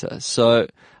Shopping Center. So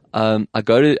I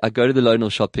go to the Lone Hill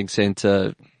Shopping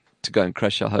Center to go and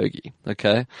crush a hoagie.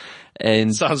 Okay,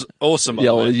 and sounds awesome.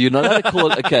 Yeah, well, you're not allowed to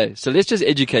call it. Okay, so let's just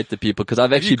educate the people because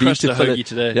I've actually been to hoagie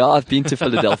today. Yeah, I've been to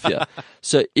Philadelphia.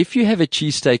 So if you have a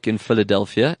cheesesteak in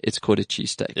Philadelphia, it's called a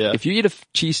cheesesteak. Yeah. If you eat a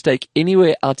cheesesteak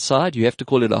anywhere outside, you have to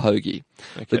call it a hoagie.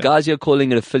 Okay. The guys here are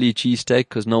calling it a Philly cheesesteak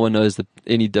because no one knows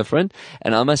any different.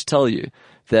 And I must tell you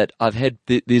that I've had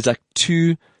there's like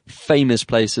 2 famous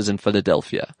places in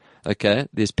Philadelphia. Okay,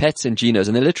 there's Pat's and Gino's,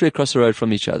 and they're literally across the road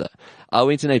from each other. I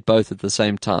went and ate both at the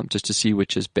same time just to see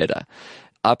which is better.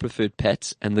 I preferred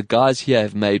Pat's, and the guys here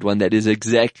have made one that is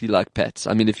exactly like Pat's.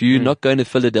 I mean, if you're not going to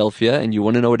Philadelphia and you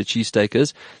want to know what a cheesesteak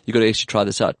is, you got to actually try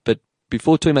this out. But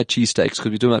before talking about cheesesteaks, because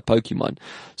we're talking about Pokemon,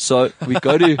 so we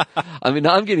go to,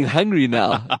 now I'm getting hungry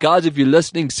now. Guys, if you're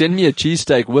listening, send me a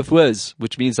cheesesteak with whiz,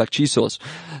 which means like cheese sauce.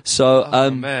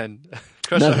 So, man.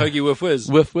 Crush a hoagie with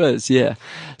whiz. With whiz, yeah.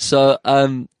 So,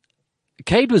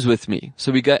 Cade was with me.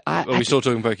 So we go, Are we still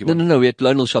talking Pokemon? No, we're at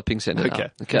Lonel Shopping Center now.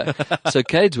 Okay. So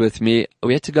Cade's with me.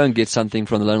 We had to go and get something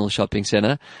from the Lonel Shopping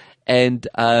Center. And,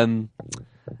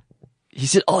 he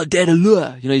said, "Oh, Dad, a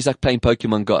lure." You know, he's like playing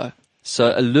Pokemon Go.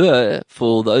 So a lure,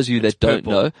 for those of you that don't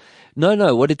know,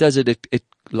 no, what it does, it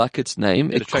like its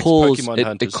name, it calls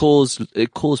Pokemons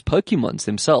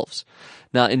themselves.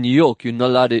 Now, in New York, you're not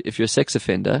allowed to, if you're a sex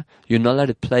offender, you're not allowed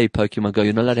to play Pokemon Go.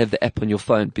 You're not allowed to have the app on your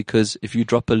phone, because if you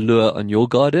drop a lure on your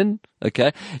garden,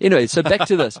 okay? Anyway, so back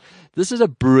to this. This is a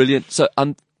brilliant, so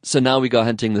now we go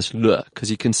hunting this lure, because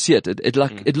you can see it.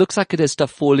 It looks like it has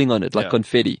stuff falling on it, like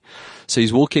confetti. So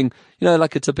he's walking, you know,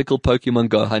 like a typical Pokemon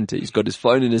Go hunter. He's got his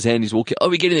phone in his hand. He's walking. Oh,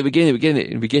 we're getting there.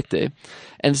 And we get there.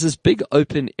 And it's this big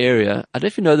open area. I don't know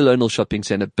if you know the Lonel Shopping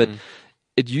Center, but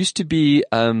it used to be,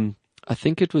 I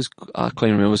think it was, I can't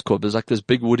remember what it was called, but it was like this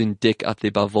big wooden deck out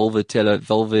there by Volvo,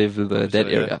 that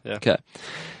area. Yeah. Okay.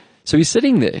 So he's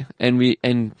sitting there,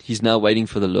 and he's now waiting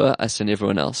for the lure, us and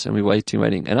everyone else, and we're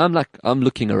waiting. And I'm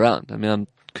looking around. I mean,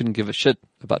 couldn't give a shit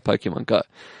about Pokemon Go.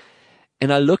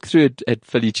 And I look through it at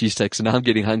Philly cheesesteaks, and I'm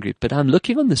getting hungry, but I'm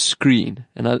looking on the screen,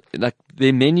 and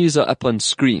their menus are up on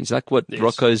screens, like what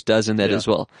Rocco's does in that as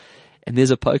well. And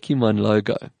there's a Pokemon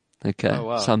logo. Okay. Oh,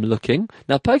 wow. So I'm looking.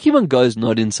 Now, Pokemon Go is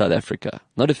not in South Africa,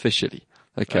 not officially.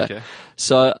 Okay.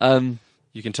 So,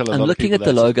 you can tell I'm looking at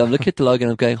the logo, and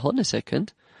I'm going, hold on a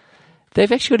second.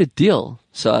 They've actually got a deal.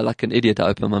 So like an idiot, I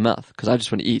open my mouth because I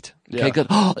just want to eat. Okay,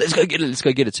 let's go get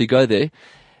it. So you go there.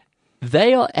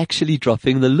 They are actually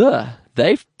dropping the lure.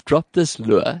 They've dropped this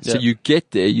lure. So you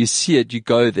get there, you see it, you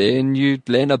go there, and you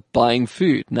end up buying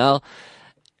food. Now,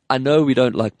 I know we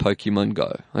don't like Pokemon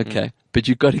Go. Okay. But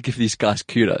you've got to give these guys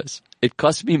kudos. It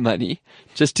cost me money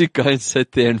just to go and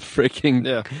sit there and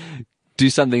freaking do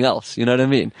something else. You know what I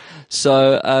mean?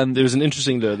 So, there was an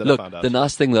interesting lure that I found out. The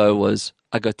nice thing though was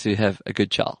I got to have a good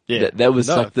chow. Yeah. That was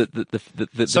like the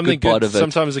good part of it.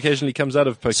 Sometimes occasionally comes out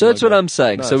of Pokemon So that's Go. what I'm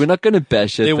saying. Nice. So we're not going to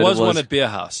bash it. There was one at Beer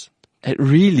House. It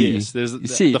really? Yes. There's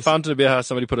the fountain at Beer House.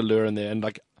 Somebody put a lure in there, and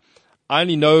I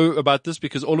only know about this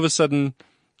because all of a sudden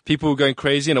people were going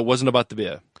crazy, and it wasn't about the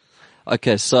beer.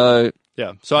 Okay, so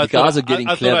so I guys are getting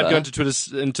clever. I thought I'd go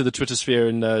into the Twitter sphere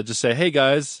and just say, "Hey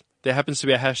guys, there happens to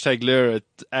be a hashtag lure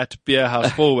at Beer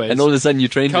House Fourways." And all of a sudden you're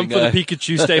trending. Come for the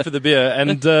Pikachu, stay for the beer.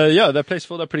 And that place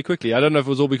filled up pretty quickly. I don't know if it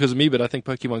was all because of me, but I think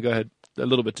Pokemon Go had a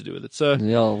little bit to do with it. So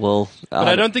but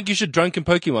I don't think you should drunken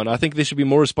Pokemon. I think there should be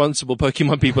more responsible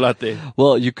Pokemon people out there.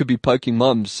 Well, you could be poking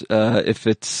moms if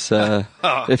it's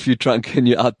if you're drunk and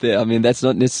you're out there. I mean, that's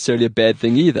not necessarily a bad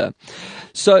thing either.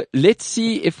 So let's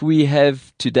see if we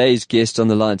have today's guest on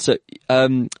the line. So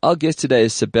our guest today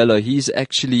is Sabelo. He's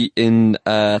actually in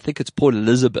I think it's Port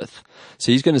Elizabeth.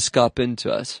 So he's going to Skype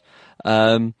into us.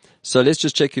 So let's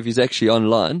just check if he's actually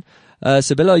online.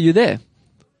 Sabelo, are you there?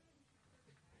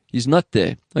 He's not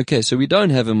there. Okay, so we don't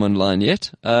have him online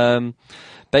yet.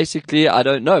 Basically, I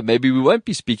don't know. Maybe we won't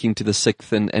be speaking to the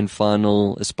sixth and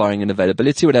final aspiring innovator. But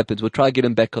let's see what happens. We'll try to get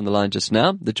him back on the line just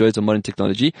now. The joys of modern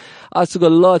technology. I've still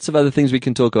got lots of other things we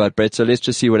can talk about, Brett. So let's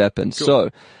just see what happens.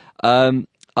 Cool. So,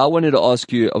 I wanted to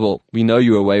ask you, well, we know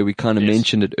you're away. We kind of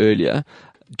mentioned it earlier.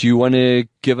 Do you want to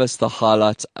give us the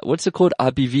highlights? What's it called?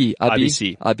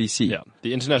 IBC. Yeah.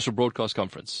 The International Broadcast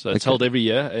Conference. So it's held every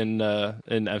year in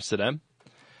Amsterdam.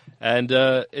 And,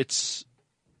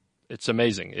 it's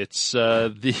amazing. It's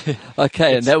and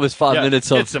that was 5 minutes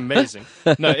of. It's amazing.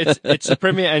 No, it's a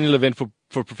premier annual event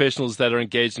for professionals that are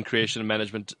engaged in creation and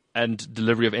management and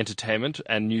delivery of entertainment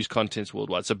and news contents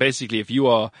worldwide. So basically, if you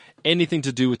are anything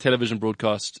to do with television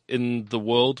broadcast in the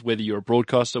world, whether you're a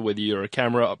broadcaster, whether you're a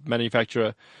camera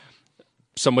manufacturer,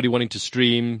 somebody wanting to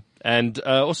stream, and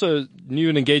also new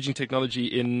and engaging technology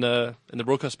in the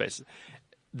broadcast space,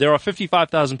 there are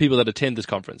 55,000 people that attend this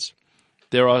conference.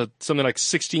 There are something like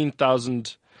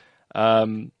 16,000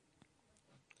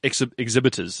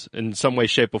 exhibitors in some way,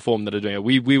 shape, or form that are doing it.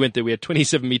 We went there. We had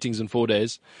 27 meetings in 4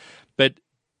 days. But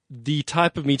the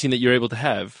type of meeting that you're able to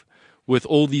have with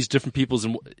all these different peoples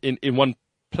in one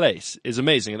place is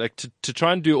amazing. Like to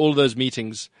try and do all of those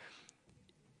meetings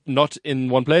not in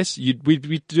one place,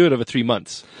 we do it over 3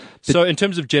 months. So in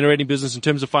terms of generating business, in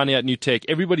terms of finding out new tech,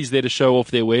 everybody's there to show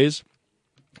off their wares.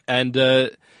 And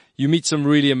you meet some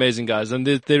really amazing guys, and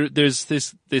there's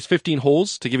 15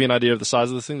 halls to give you an idea of the size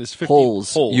of this thing. There's 15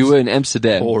 halls. You were in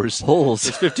Amsterdam. Halls.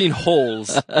 There's 15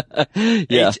 halls.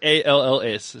 Yeah.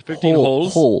 HALLS. 15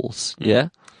 halls. Halls. Yeah.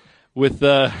 With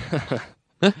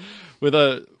with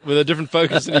a different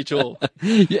focus in each hall.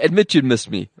 You admit you'd missed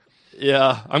me.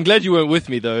 Yeah, I'm glad you weren't with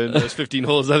me though in those 15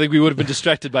 halls. I think we would have been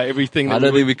distracted by everything. I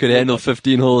don't think we could handle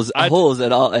 15 halls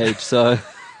at our age. So.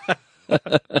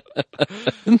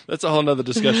 That's a whole nother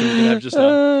discussion we can have just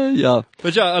now. Yeah.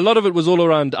 But yeah, a lot of it was all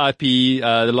around IP.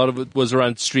 A lot of it was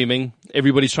around streaming.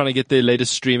 Everybody's trying to get their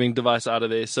latest streaming device out of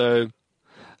there. So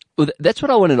Well, that's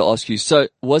what I wanted to ask you. So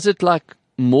was it like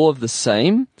more of the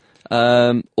same?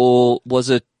 Or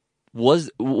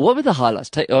what were the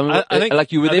highlights? I think-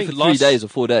 like you were I there for think 3 days or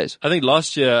 4 days. I think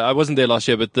last year, I wasn't there last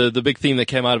year, but the big theme that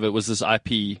came out of it was this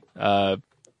IP,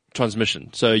 transmission.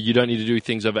 So you don't need to do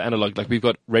things over analog. Like we've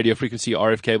got radio frequency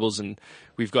RF cables and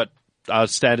we've got our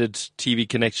standard TV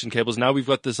connection cables. Now we've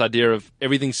got this idea of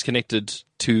everything's connected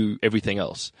to everything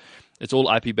else. It's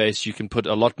all IP based. You can put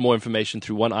a lot more information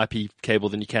through one IP cable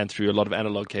than you can through a lot of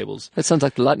analog cables. That sounds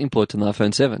like the lightning port on the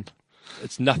iPhone 7.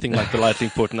 It's nothing like the Lightning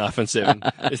port in iPhone 7.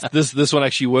 This one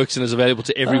actually works and is available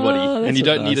to everybody, and you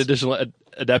don't need additional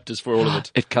adapters for all of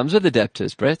it. It comes with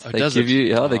adapters, Brett. Oh, They does give it?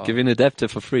 you, Oh. they give you an adapter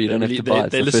for free. You don't have to buy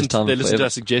it. They It's the listen, first time they listen to forever. our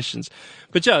suggestions.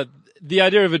 But yeah, the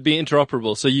idea of it being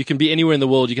interoperable, so you can be anywhere in the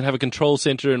world. You can have a control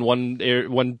center in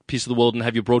one piece of the world and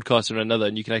have your broadcaster in another,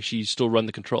 and you can actually still run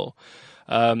the control.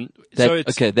 So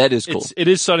That is cool. It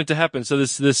is starting to happen. So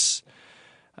this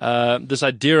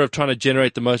idea of trying to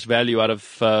generate the most value out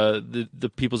of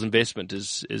the people's investment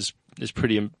is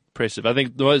pretty impressive. I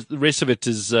think the rest of it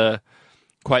is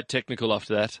quite technical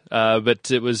after that, but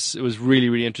it was really,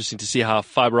 really interesting to see how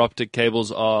fiber optic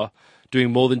cables are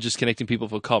doing more than just connecting people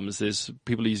for comms. There's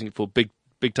people using it for big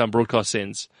time broadcast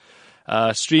sends.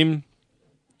 Stream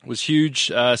was huge.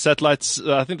 Satellites.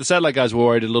 I think the satellite guys were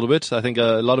worried a little bit. I think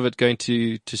a lot of it going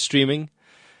to streaming.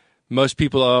 Most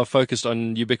people are focused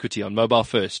on ubiquity, on mobile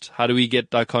first. How do we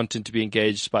get our content to be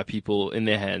engaged by people in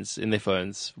their hands, in their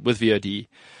phones, with VOD?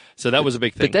 So that was a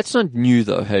big thing. But that's not new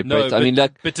though, hey, No,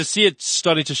 Brett. but to see it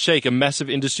starting to shake a massive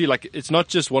industry, like it's not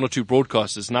just one or two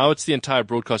broadcasters. Now it's the entire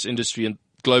broadcast industry and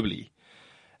globally.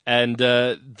 And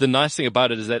the nice thing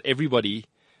about it is that everybody,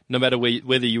 no matter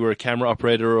whether you were a camera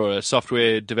operator or a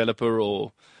software developer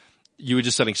or you were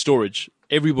just selling storage,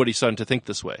 everybody's starting to think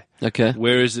this way. Okay.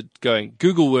 Where is it going?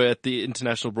 Google were at the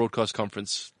International Broadcast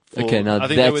Conference. Okay, now I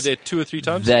think they were there 2 or 3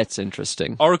 times. That's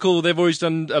interesting. Oracle, they've always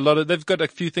done they've got a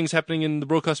few things happening in the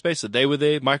broadcast space. So they were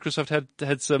there. Microsoft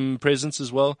had some presence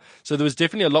as well. So there was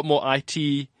definitely a lot more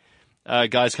IT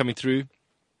guys coming through.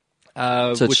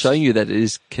 So it's showing you that it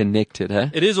is connected, huh?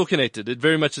 It is all connected. It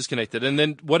very much is connected. And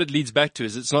then what it leads back to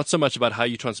is it's not so much about how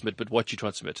you transmit, but what you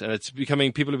transmit.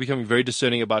 And people are becoming very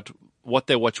discerning about what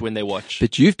they watch when they watch.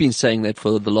 But you've been saying that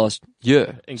for the last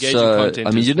year. Engaging so, content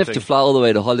I mean, is you didn't the have to thing. fly all the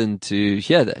way to Holland to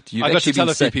hear that. You've I got to actually tell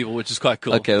been a few saying- people, which is quite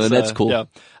cool. Okay, well, that's cool. Yeah.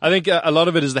 I think a lot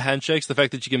of it is the handshakes, the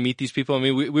fact that you can meet these people. I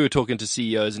mean, we were talking to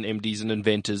CEOs and MDs and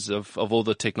inventors of all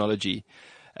the technology.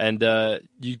 And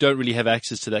you don't really have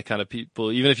access to that kind of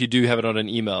people. Even if you do have it on an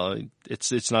email,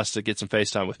 it's nice to get some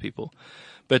FaceTime with people.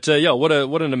 But yeah, what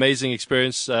an amazing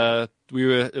experience. It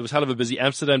was hell of a busy.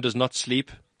 Amsterdam does not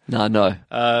sleep. No.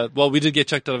 Well, we did get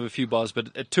checked out of a few bars,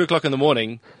 but at 2:00 in the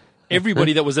morning,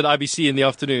 everybody that was at IBC in the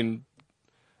afternoon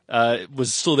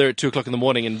was still there at 2:00 in the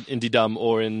morning in Didam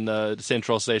or in the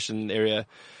Central Station area,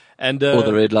 and Or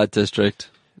the red light district.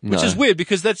 which is weird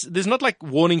because there's not like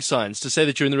warning signs to say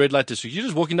that you're in the red light district. You're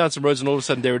just walking down some roads and all of a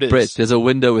sudden there it is. Brett, there's a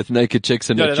window with naked chicks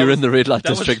in No, it. that You're was- in the red light that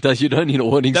was- district. You don't need a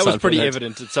warning That sign was pretty for that.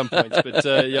 evident at some points,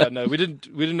 but yeah, no, we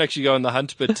didn't actually go on the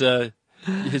hunt, but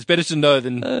it's better to know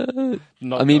than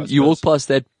not. I mean, know, you walk suppose. past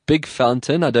that big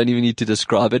fountain. I don't even need to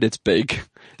describe it. It's big.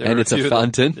 There And are it's a few a of them,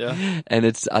 fountain. yeah.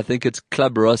 And I think it's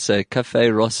Club Rosso. Cafe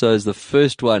Rosso is the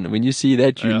first one. When you see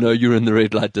that, you Yeah. know you're in the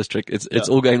red light district. It's Yeah.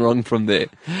 all going wrong from there.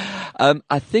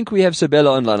 I think we have Sabelo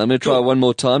online. I'm going to try one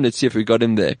more time. Let's see if we got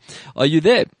him there. Are you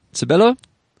there, Sabelo?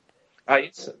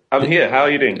 Yes, I'm here. How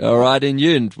are you doing? All right, and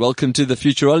you. And welcome to the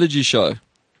Futurology Show.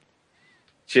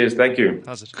 Cheers. Thank you.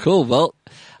 How's it? Cool. Well,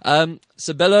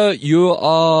 Sabelo, you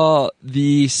are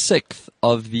the 6th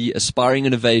of the aspiring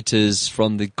innovators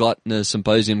from the Gartner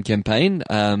Symposium campaign.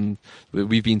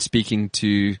 We've been speaking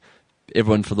to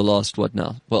everyone for the last,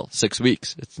 6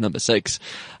 weeks. It's number 6,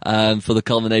 for the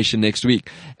culmination next week.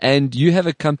 And you have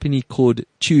a company called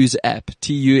Tuse App,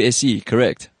 TUSE,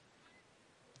 correct?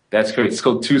 That's correct. It's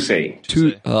called Tuse.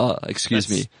 Excuse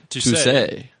me. Tuse. Tuse.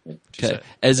 Okay.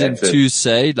 As in That's it.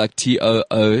 Tuse, like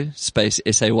T-O-O space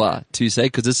S-A-Y. Tuse,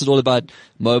 because this is all about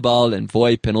mobile and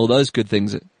VoIP and all those good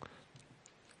things.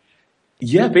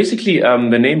 Yeah, basically, the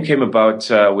name came about,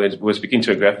 we're speaking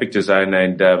to a graphic designer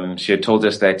and, she had told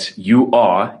us that you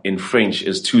are in French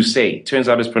is Tuse. Turns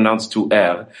out it's pronounced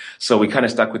tu-er. So we kind of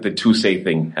stuck with the Tuse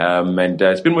thing. And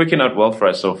it's been working out well for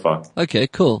us so far. Okay,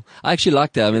 cool. I actually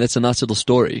like that. I mean, that's a nice little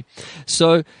story.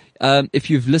 So, if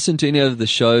you've listened to any of the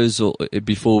shows or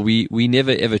before, we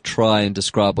never ever try and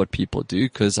describe what people do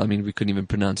because, I mean, we couldn't even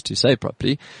pronounce Toussaint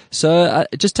properly. So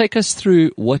just take us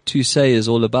through what Toussaint is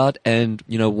all about and,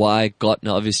 you know, why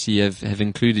Gartner obviously have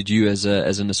included you as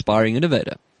an aspiring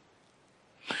innovator.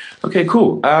 Okay,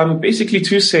 cool. Basically,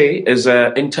 Toussaint is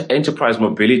an enterprise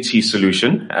mobility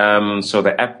solution. So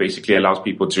the app basically allows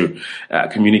people to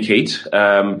communicate.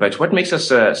 But what makes us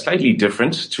slightly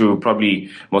different to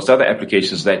probably most other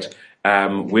applications that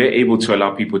we're able to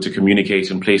allow people to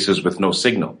communicate in places with no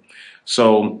signal.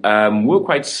 So we're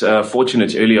quite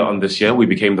fortunate earlier on this year. We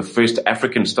became the first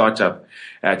African startup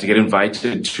to get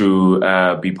invited to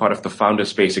be part of the Founder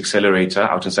Space Accelerator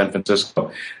out in San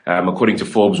Francisco. According to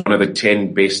Forbes, one of the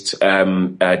 10 best tech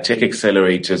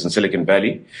accelerators in Silicon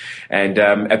Valley. And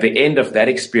at the end of that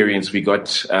experience, we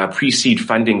got pre-seed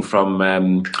funding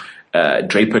from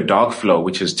Draper Darkflow,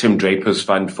 which is Tim Draper's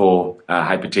fund for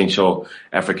high potential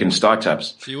African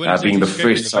startups, So being the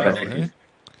first South African.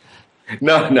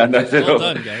 No. Well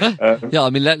done, guys. Yeah, I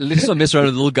mean, let's not mess around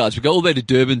with the little guys. We go all the way to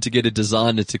Durban to get a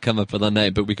designer to come up with our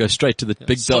name, but we go straight to the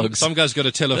big dogs. Some guys got a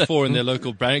Tele4 in their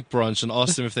local bank branch and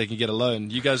asked them if they can get a loan.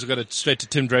 You guys have got it straight to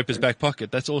Tim Draper's back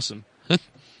pocket. That's awesome.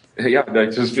 Yeah, no,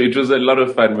 it was a lot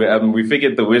of fun. We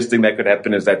figured the worst thing that could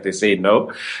happen is that they say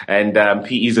no, and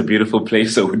PE is a beautiful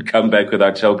place, so we'd come back with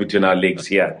our tail between our legs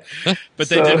here. But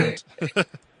they didn't.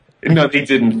 No, they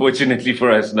didn't, fortunately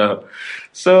for us, no.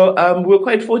 So we were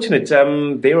quite fortunate.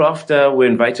 Thereafter, we were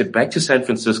invited back to San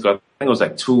Francisco. I think it was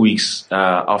like 2 weeks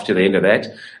after the end of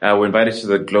that. We were invited to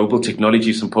the Global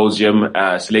Technology Symposium,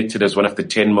 selected as one of the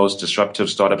 10 most disruptive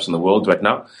startups in the world right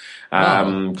now.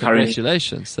 Wow,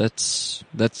 congratulations. That's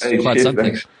quite something.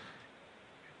 Thanks.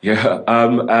 Yeah.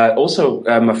 Also,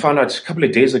 I found out a couple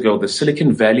of days ago, the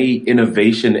Silicon Valley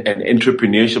Innovation and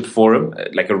Entrepreneurship Forum,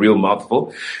 like a real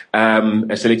mouthful,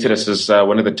 selected us as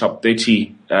one of the top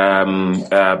 30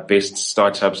 best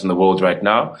startups in the world right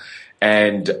now.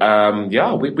 And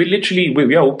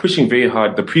we're pushing very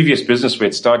hard. The previous business we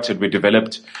had started, we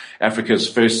developed Africa's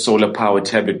first solar-powered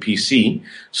tablet PC.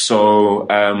 So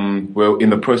we're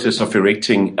in the process of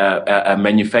erecting a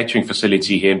manufacturing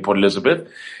facility here in Port Elizabeth.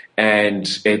 And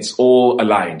it's all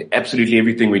aligned. Absolutely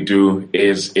everything we do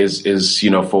is,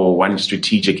 for one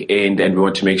strategic end. And we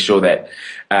want to make sure that,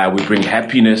 we bring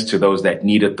happiness to those that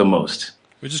need it the most.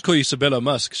 We'll just call you Sabella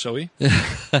Musk, shall we?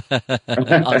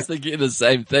 I was thinking the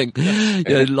same thing.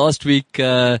 Last week,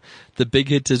 the big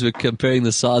hitters were comparing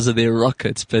the size of their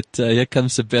rockets, but here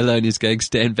comes Sabella and he's going,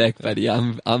 stand back, buddy.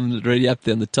 I'm already up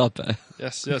there on the top.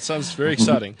 Yes, yeah, it sounds very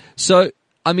exciting. So,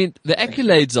 I mean, the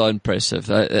accolades are impressive.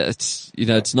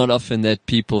 It's not often that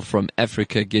people from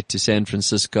Africa get to San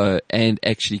Francisco and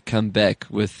actually come back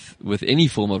with any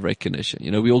form of recognition.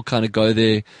 You know, we all kind of go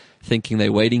there thinking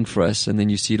they're waiting for us, and then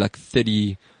you see like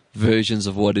 30 versions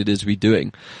of what it is we're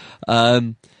doing.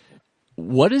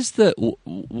 What's the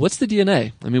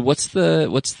DNA? I mean, what's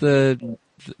the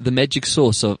magic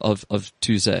sauce of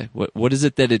Toussaint? What is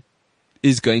it that it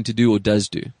is going to do or does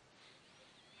do?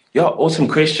 Yeah, awesome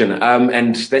question.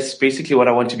 And that's basically what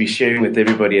I want to be sharing with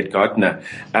everybody at Gartner.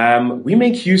 We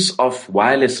make use of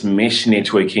wireless mesh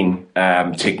networking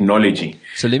technology.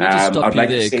 So let me just stop you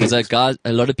there, because a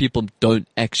lot of people don't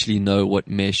actually know what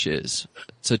mesh is.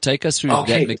 So take us through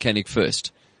that mechanic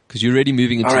first, because you're already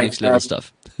moving into next level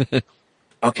stuff.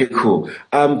 Okay, cool.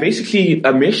 Basically,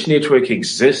 a mesh network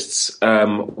exists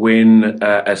when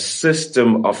a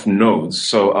system of nodes,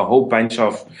 so a whole bunch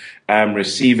of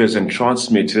receivers and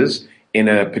transmitters in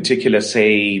a particular,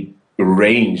 say,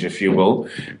 range, if you will,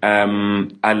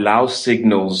 allow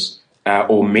signals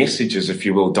or messages, if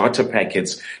you will, data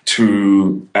packets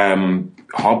to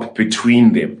hop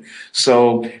between them.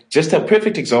 So just a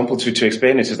perfect example to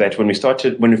explain this is that when we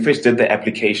first did the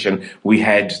application, we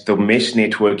had the mesh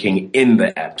networking in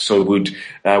the app. So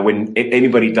when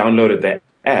anybody downloaded the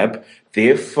app,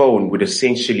 their phone would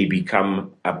essentially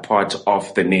become a part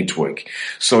of the network.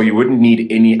 So you wouldn't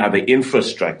need any other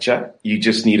infrastructure. You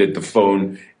just needed the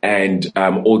phone, and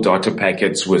all data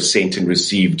packets were sent and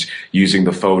received using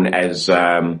the phone as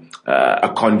a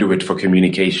conduit for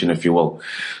communication, if you will.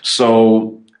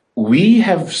 So we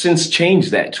have since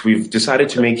changed that. We've decided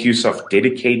to make use of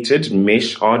dedicated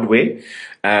mesh hardware,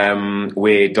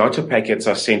 where data packets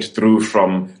are sent through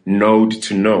from node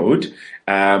to node,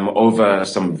 over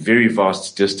some very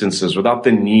vast distances without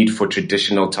the need for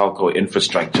traditional telco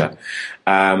infrastructure.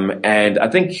 And I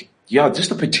think, just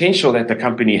the potential that the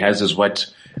company has is what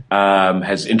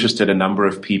has interested a number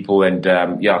of people. And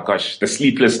the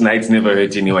sleepless nights never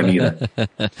hurt anyone either.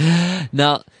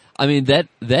 Now, I mean,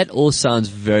 that all sounds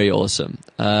very awesome.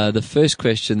 The first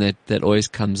question that always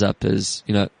comes up is,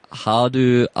 how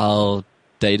do our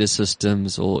data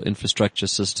systems or infrastructure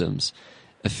systems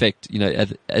affect,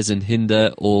 as in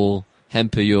hinder or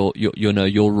hamper your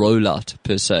rollout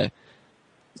per se?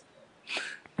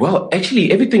 Well,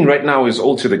 actually, everything right now is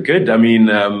all to the good. I mean,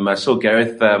 I saw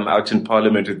Gareth out in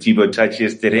Parliament with Thibaut Touch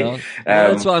yesterday. Yeah.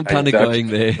 That's why I'm kind of going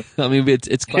there. I mean,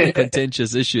 it's quite a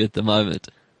contentious issue at the moment.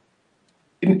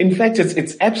 In fact,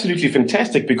 it's absolutely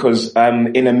fantastic because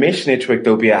in a mesh network,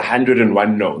 there'll be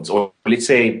 101 nodes, or let's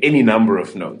say any number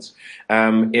of nodes.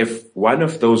 If one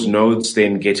of those nodes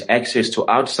then gets access to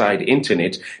outside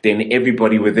internet, then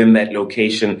everybody within that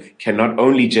location can not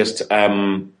only just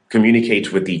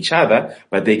communicate with each other,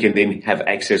 but they can then have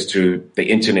access to the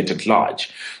internet at large.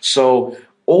 So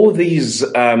all these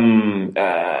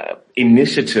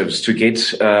initiatives to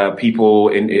get people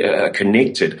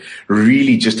connected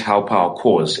really just help our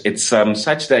cause. It's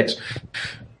such that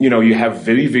you have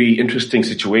very, very interesting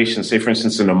situations. Say, for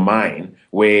instance, in a mine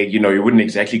where, you wouldn't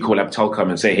exactly call up Telkom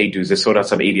and say, hey, dudes, let's sort out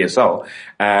some ADSL.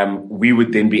 We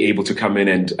would then be able to come in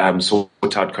and sort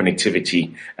out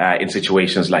connectivity in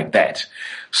situations like that.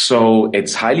 So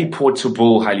it's highly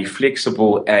portable, highly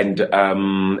flexible, and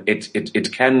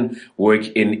it can work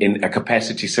in a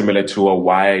capacity similar to a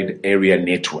wide area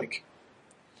network.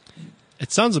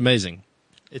 It sounds amazing.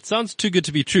 It sounds too good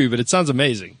to be true, but it sounds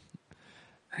amazing.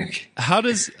 How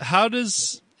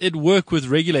does it work with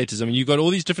regulators? I mean, you've got all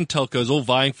these different telcos all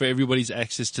vying for everybody's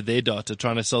access to their data,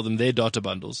 trying to sell them their data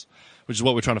bundles, which is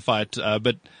what we're trying to fight.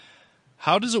 But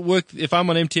how does it work if I'm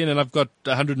on MTN and I've got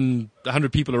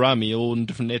 100 people around me all in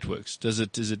different networks? Is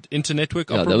it inter-network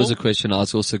operable? Yeah, that was a question I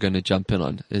was also going to jump in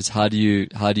on, is how do you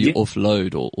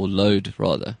offload or load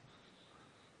rather?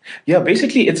 Yeah,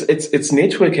 basically it's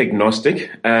network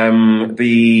agnostic.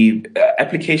 The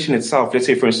application itself, let's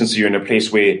say for instance you're in a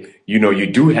place where you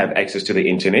do have access to the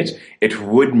internet, it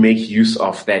would make use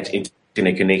of that internet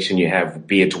connection you have,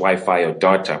 be it Wi-Fi or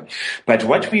data. But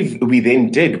what we then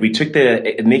did, we took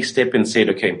the next step and said,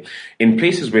 okay, in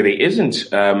places where there isn't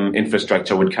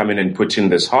infrastructure, would come in and put in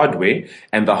this hardware,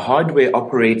 and the hardware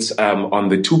operates on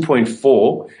the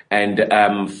 2.4 and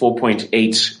 4.8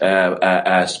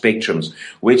 spectrums,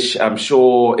 which I'm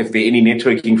sure if there are any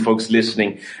networking folks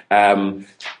listening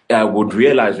would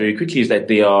realize very quickly is that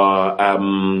they are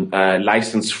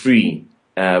license-free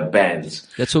bands.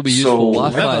 That's what we use for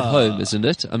Wi-Fi at home, isn't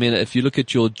it? I mean, if you look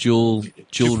at your dual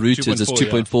routers, it's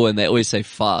 2.4 and they always say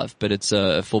 5, but it's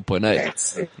 4.8.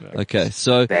 That's it. Okay,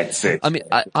 so that's it. I mean,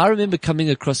 I remember coming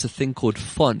across a thing called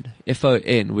FON,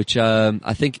 F-O-N, which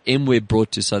I think MWeb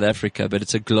brought to South Africa, but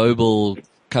it's a global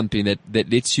company that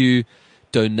lets you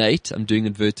donate, I'm doing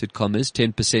inverted commas,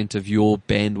 10% of your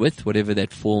bandwidth, whatever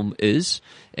that form is.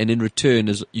 And in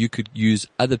return, you could use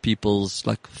other people's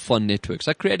like FON networks,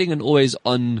 like creating an always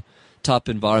on type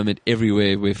environment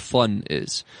everywhere where FON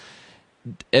is.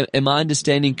 Am I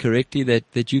understanding correctly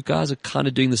that you guys are kind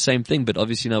of doing the same thing, but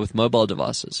obviously now with mobile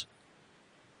devices?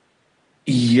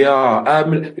 Yeah,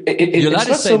 it's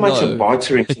not so much a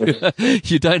bartering.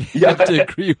 You don't have to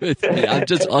agree with me. I'm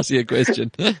just asking a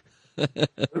question.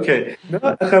 Okay. No,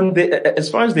 as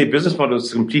far as their business model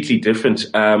is completely different.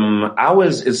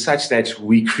 Ours is such that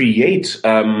we create,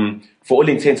 for all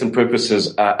intents and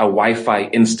purposes, a Wi-Fi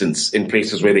instance in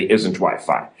places where there isn't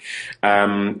Wi-Fi.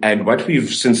 And what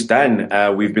we've since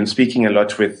done, we've been speaking a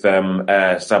lot with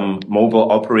some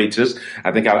mobile operators.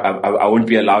 I think I won't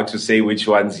be allowed to say which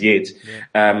ones yet,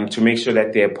 to make sure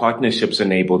that their partnerships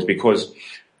enabled, because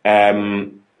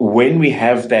when we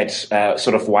have that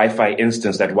sort of Wi-Fi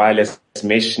instance, that wireless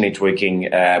mesh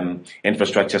networking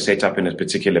infrastructure set up in a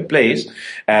particular place,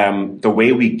 the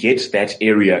way we get that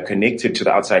area connected to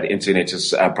the outside internet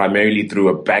is primarily through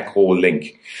a backhaul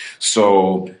link.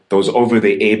 So those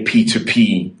over-the-air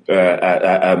P2P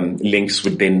links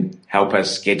would then help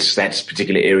us get that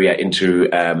particular area into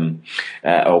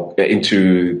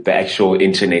the actual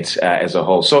internet as a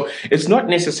whole. So it's not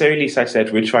necessarily such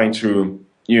that we're trying to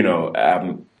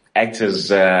act as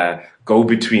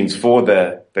go-betweens for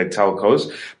the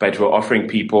telcos, but we're offering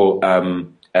people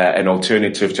an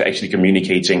alternative to actually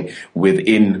communicating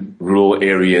within rural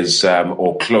areas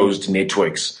or closed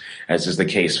networks, as is the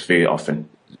case very often.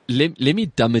 Let me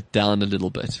dumb it down a little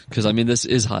bit, because I mean this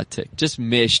is high tech. Just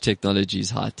mesh technology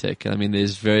is high tech. I mean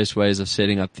there's various ways of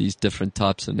setting up these different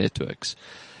types of networks.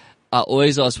 I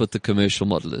always ask what the commercial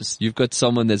model is. You've got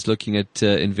someone that's looking at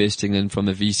investing in from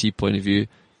a VC point of view.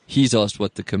 He's asked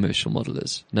what the commercial model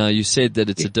is. Now, you said that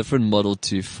it's a different model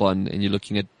to FON, and you're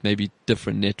looking at maybe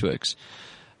different networks.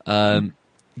 Given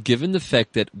the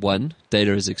fact that, one,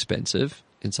 data is expensive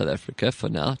in South Africa for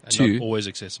now. And two, not always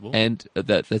accessible. And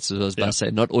that's what I was about to say,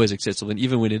 not always accessible. And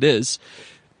even when it is,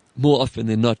 more often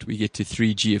than not, we get to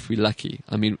 3G if we're lucky.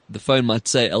 I mean, the phone might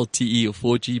say LTE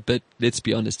or 4G, but let's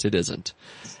be honest, it isn't.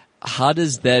 How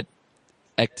does that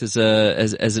act as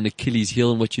an Achilles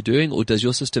heel in what you're doing, or does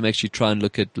your system actually try and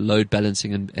look at load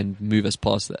balancing and move us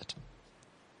past that?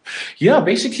 Yeah,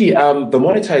 basically, the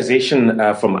monetization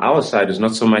from our side is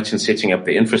not so much in setting up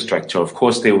the infrastructure. Of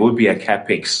course, there will be a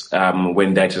capex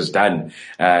when that is done,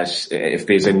 if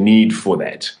there's a need for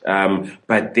that.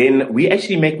 But then we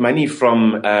actually make money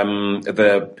from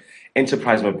the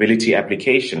enterprise mobility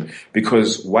application,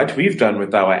 because what we've done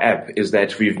with our app is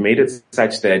that we've made it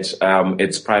such that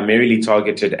it's primarily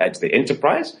targeted at the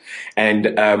enterprise, and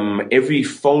every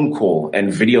phone call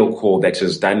and video call that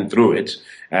is done through it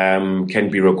can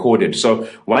be recorded. So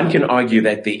one can argue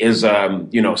that there is,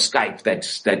 Skype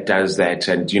that does that,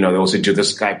 and they also do the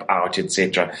Skype out,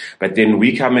 etc. But then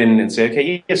we come in and say,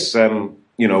 okay, yes,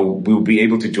 we'll be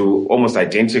able to do almost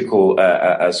identical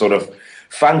sort of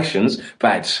functions,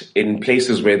 but in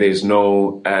places where there's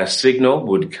no signal,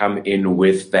 would come in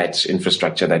with that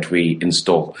infrastructure that we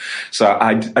install. So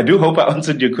I do hope I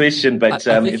answered your question, but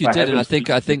I think you did, and I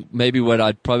think maybe what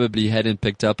I probably hadn't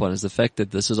picked up on is the fact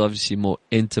that this is obviously more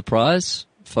enterprise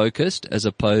focused as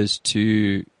opposed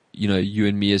to you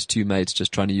and me as two mates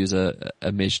just trying to use a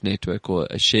mesh network or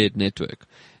a shared network.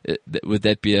 Would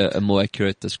that be a more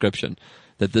accurate description?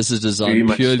 That this is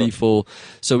designed purely so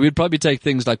we'd probably take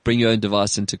things like bring your own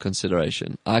device into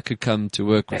consideration. I could come to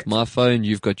work with my phone,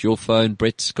 you've got your phone,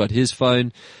 Brett's got his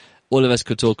phone. All of us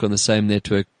could talk on the same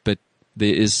network, but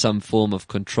there is some form of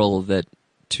control that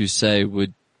Toussaint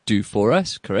would do for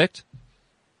us, correct?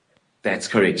 That's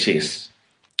correct, yes.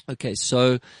 Okay,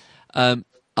 so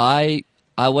I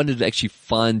wanted to actually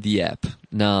find the app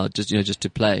now, just to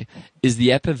play. Is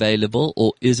the app available,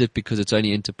 or is it because it's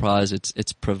only enterprise?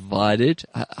 It's provided.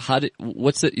 How do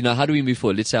we move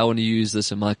forward? Let's say I want to use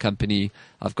this in my company.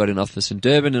 I've got an office in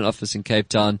Durban, an office in Cape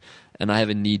Town, and I have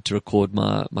a need to record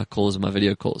my calls and my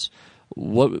video calls.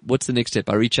 What's the next step?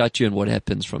 I reach out to you, and what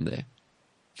happens from there?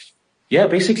 Yeah,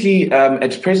 basically,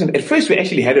 at first we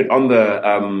actually had it on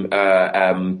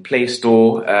the Play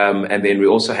Store, and then we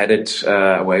also had it,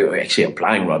 we're actually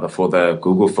applying rather for the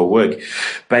Google for Work.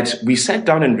 But we sat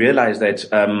down and realized that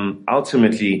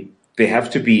ultimately there have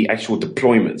to be actual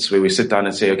deployments where we sit down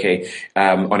and say, okay,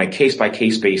 on a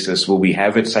case-by-case basis, will we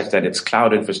have it such that it's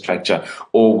cloud infrastructure,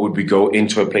 or would we go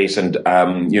into a place and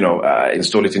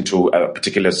install it into a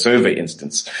particular server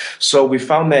instance? So we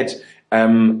found that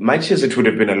much as it would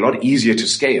have been a lot easier to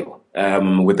scale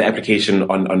with the application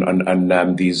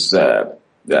on these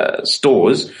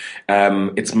stores,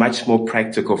 it's much more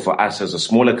practical for us as a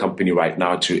smaller company right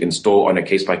now to install on a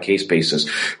case-by-case basis.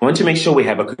 We want to make sure we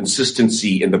have a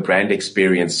consistency in the brand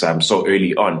experience so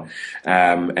early on,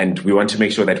 and we want to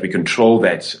make sure that we control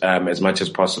that as much as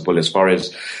possible as far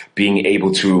as being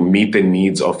able to meet the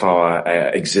needs of our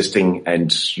existing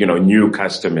and new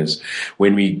customers.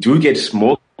 When we do get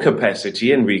more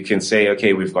capacity and we can say,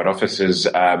 okay, we've got offices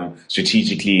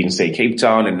strategically in, say, Cape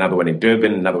Town, another one in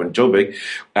Durban, another one in Joburg,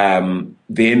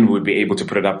 then we'll be able to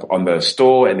put it up on the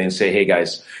store and then say, hey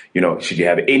guys, should you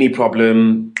have any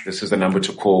problem, this is the number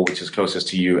to call, which is closest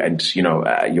to you, and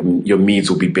your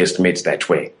needs will be best met that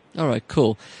way. All right,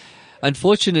 cool.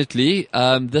 Unfortunately,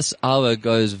 this hour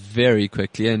goes very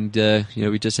quickly, and we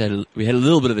had a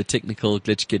little bit of a technical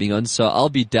glitch getting on. So I'll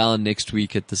be down next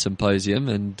week at the symposium,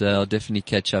 and I'll definitely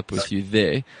catch up with you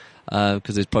there,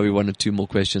 because there's probably one or two more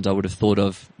questions I would have thought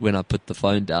of when I put the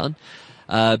phone down.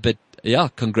 But yeah,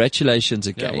 congratulations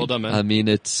again. Yeah, well done, man. I mean,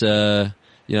 it's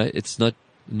it's not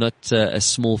a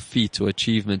small feat or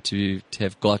achievement to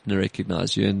have Gartner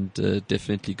recognize you, and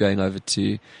definitely going over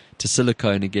to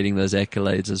Silicon and getting those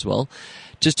accolades as well.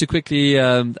 Just to quickly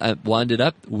wind it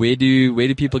up, where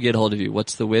do people get hold of you?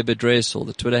 What's the web address or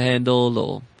the Twitter handle,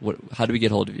 or how do we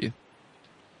get hold of you?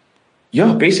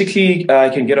 Yeah, basically, I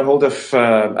can get a hold of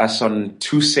us on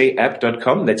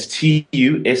toussaintapp.com. That's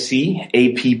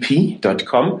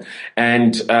TUSEAPP.com.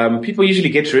 And people usually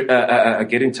get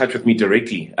in touch with me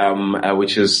directly,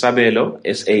 which is Sabelo,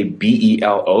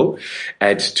 SABELO,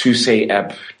 at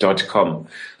toussaintapp.com.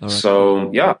 Right.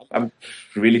 So, yeah, I'm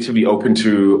relatively open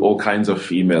to all kinds of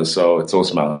emails, so it's all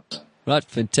smart. Right,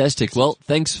 fantastic. Well,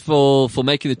 thanks for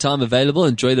making the time available.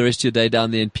 Enjoy the rest of your day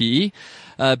down there in PE.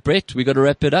 Brett, we got to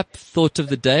wrap it up. Thought of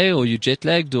the day, or you jet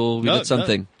lagged, or we got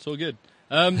something? No, it's all good.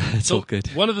 It's all good.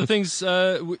 One of the things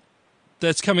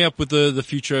that's coming up with the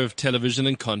future of television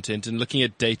and content, and looking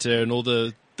at data and all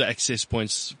the access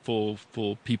points for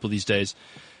people these days,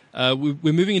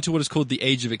 we're moving into what is called the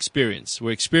age of experience,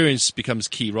 where experience becomes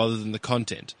key rather than the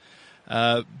content.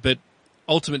 But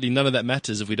ultimately, none of that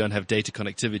matters if we don't have data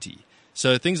connectivity.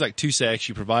 So things like Tuse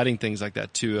actually providing things like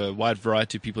that to a wide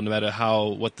variety of people, no matter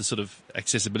what the sort of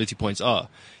accessibility points are,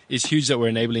 is huge that we're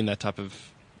enabling that type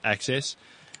of access.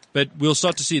 But we'll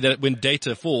start to see that when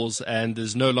data falls and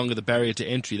there's no longer the barrier to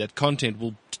entry, that content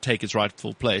will take its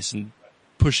rightful place and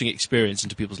pushing experience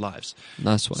into people's lives.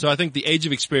 Nice one. So I think the age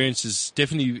of experience is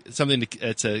definitely something.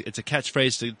 It's a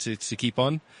catchphrase to keep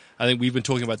on. I think we've been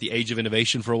talking about the age of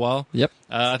innovation for a while. Yep.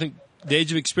 I think the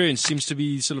age of experience seems to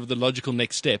be sort of the logical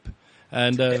next step,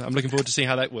 and I'm looking forward to seeing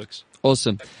how that works.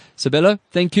 Awesome. Sabelo,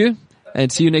 thank you, and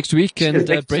see you next week. And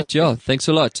Brett, thanks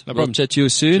a lot. No problem. We'll chat to you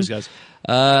soon. Cheers, guys.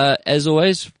 As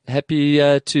always, happy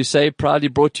to say proudly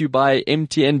brought to you by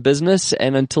MTN Business.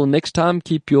 And until next time,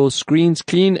 keep your screens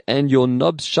clean and your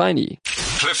knobs shiny.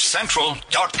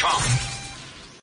 CliffCentral.com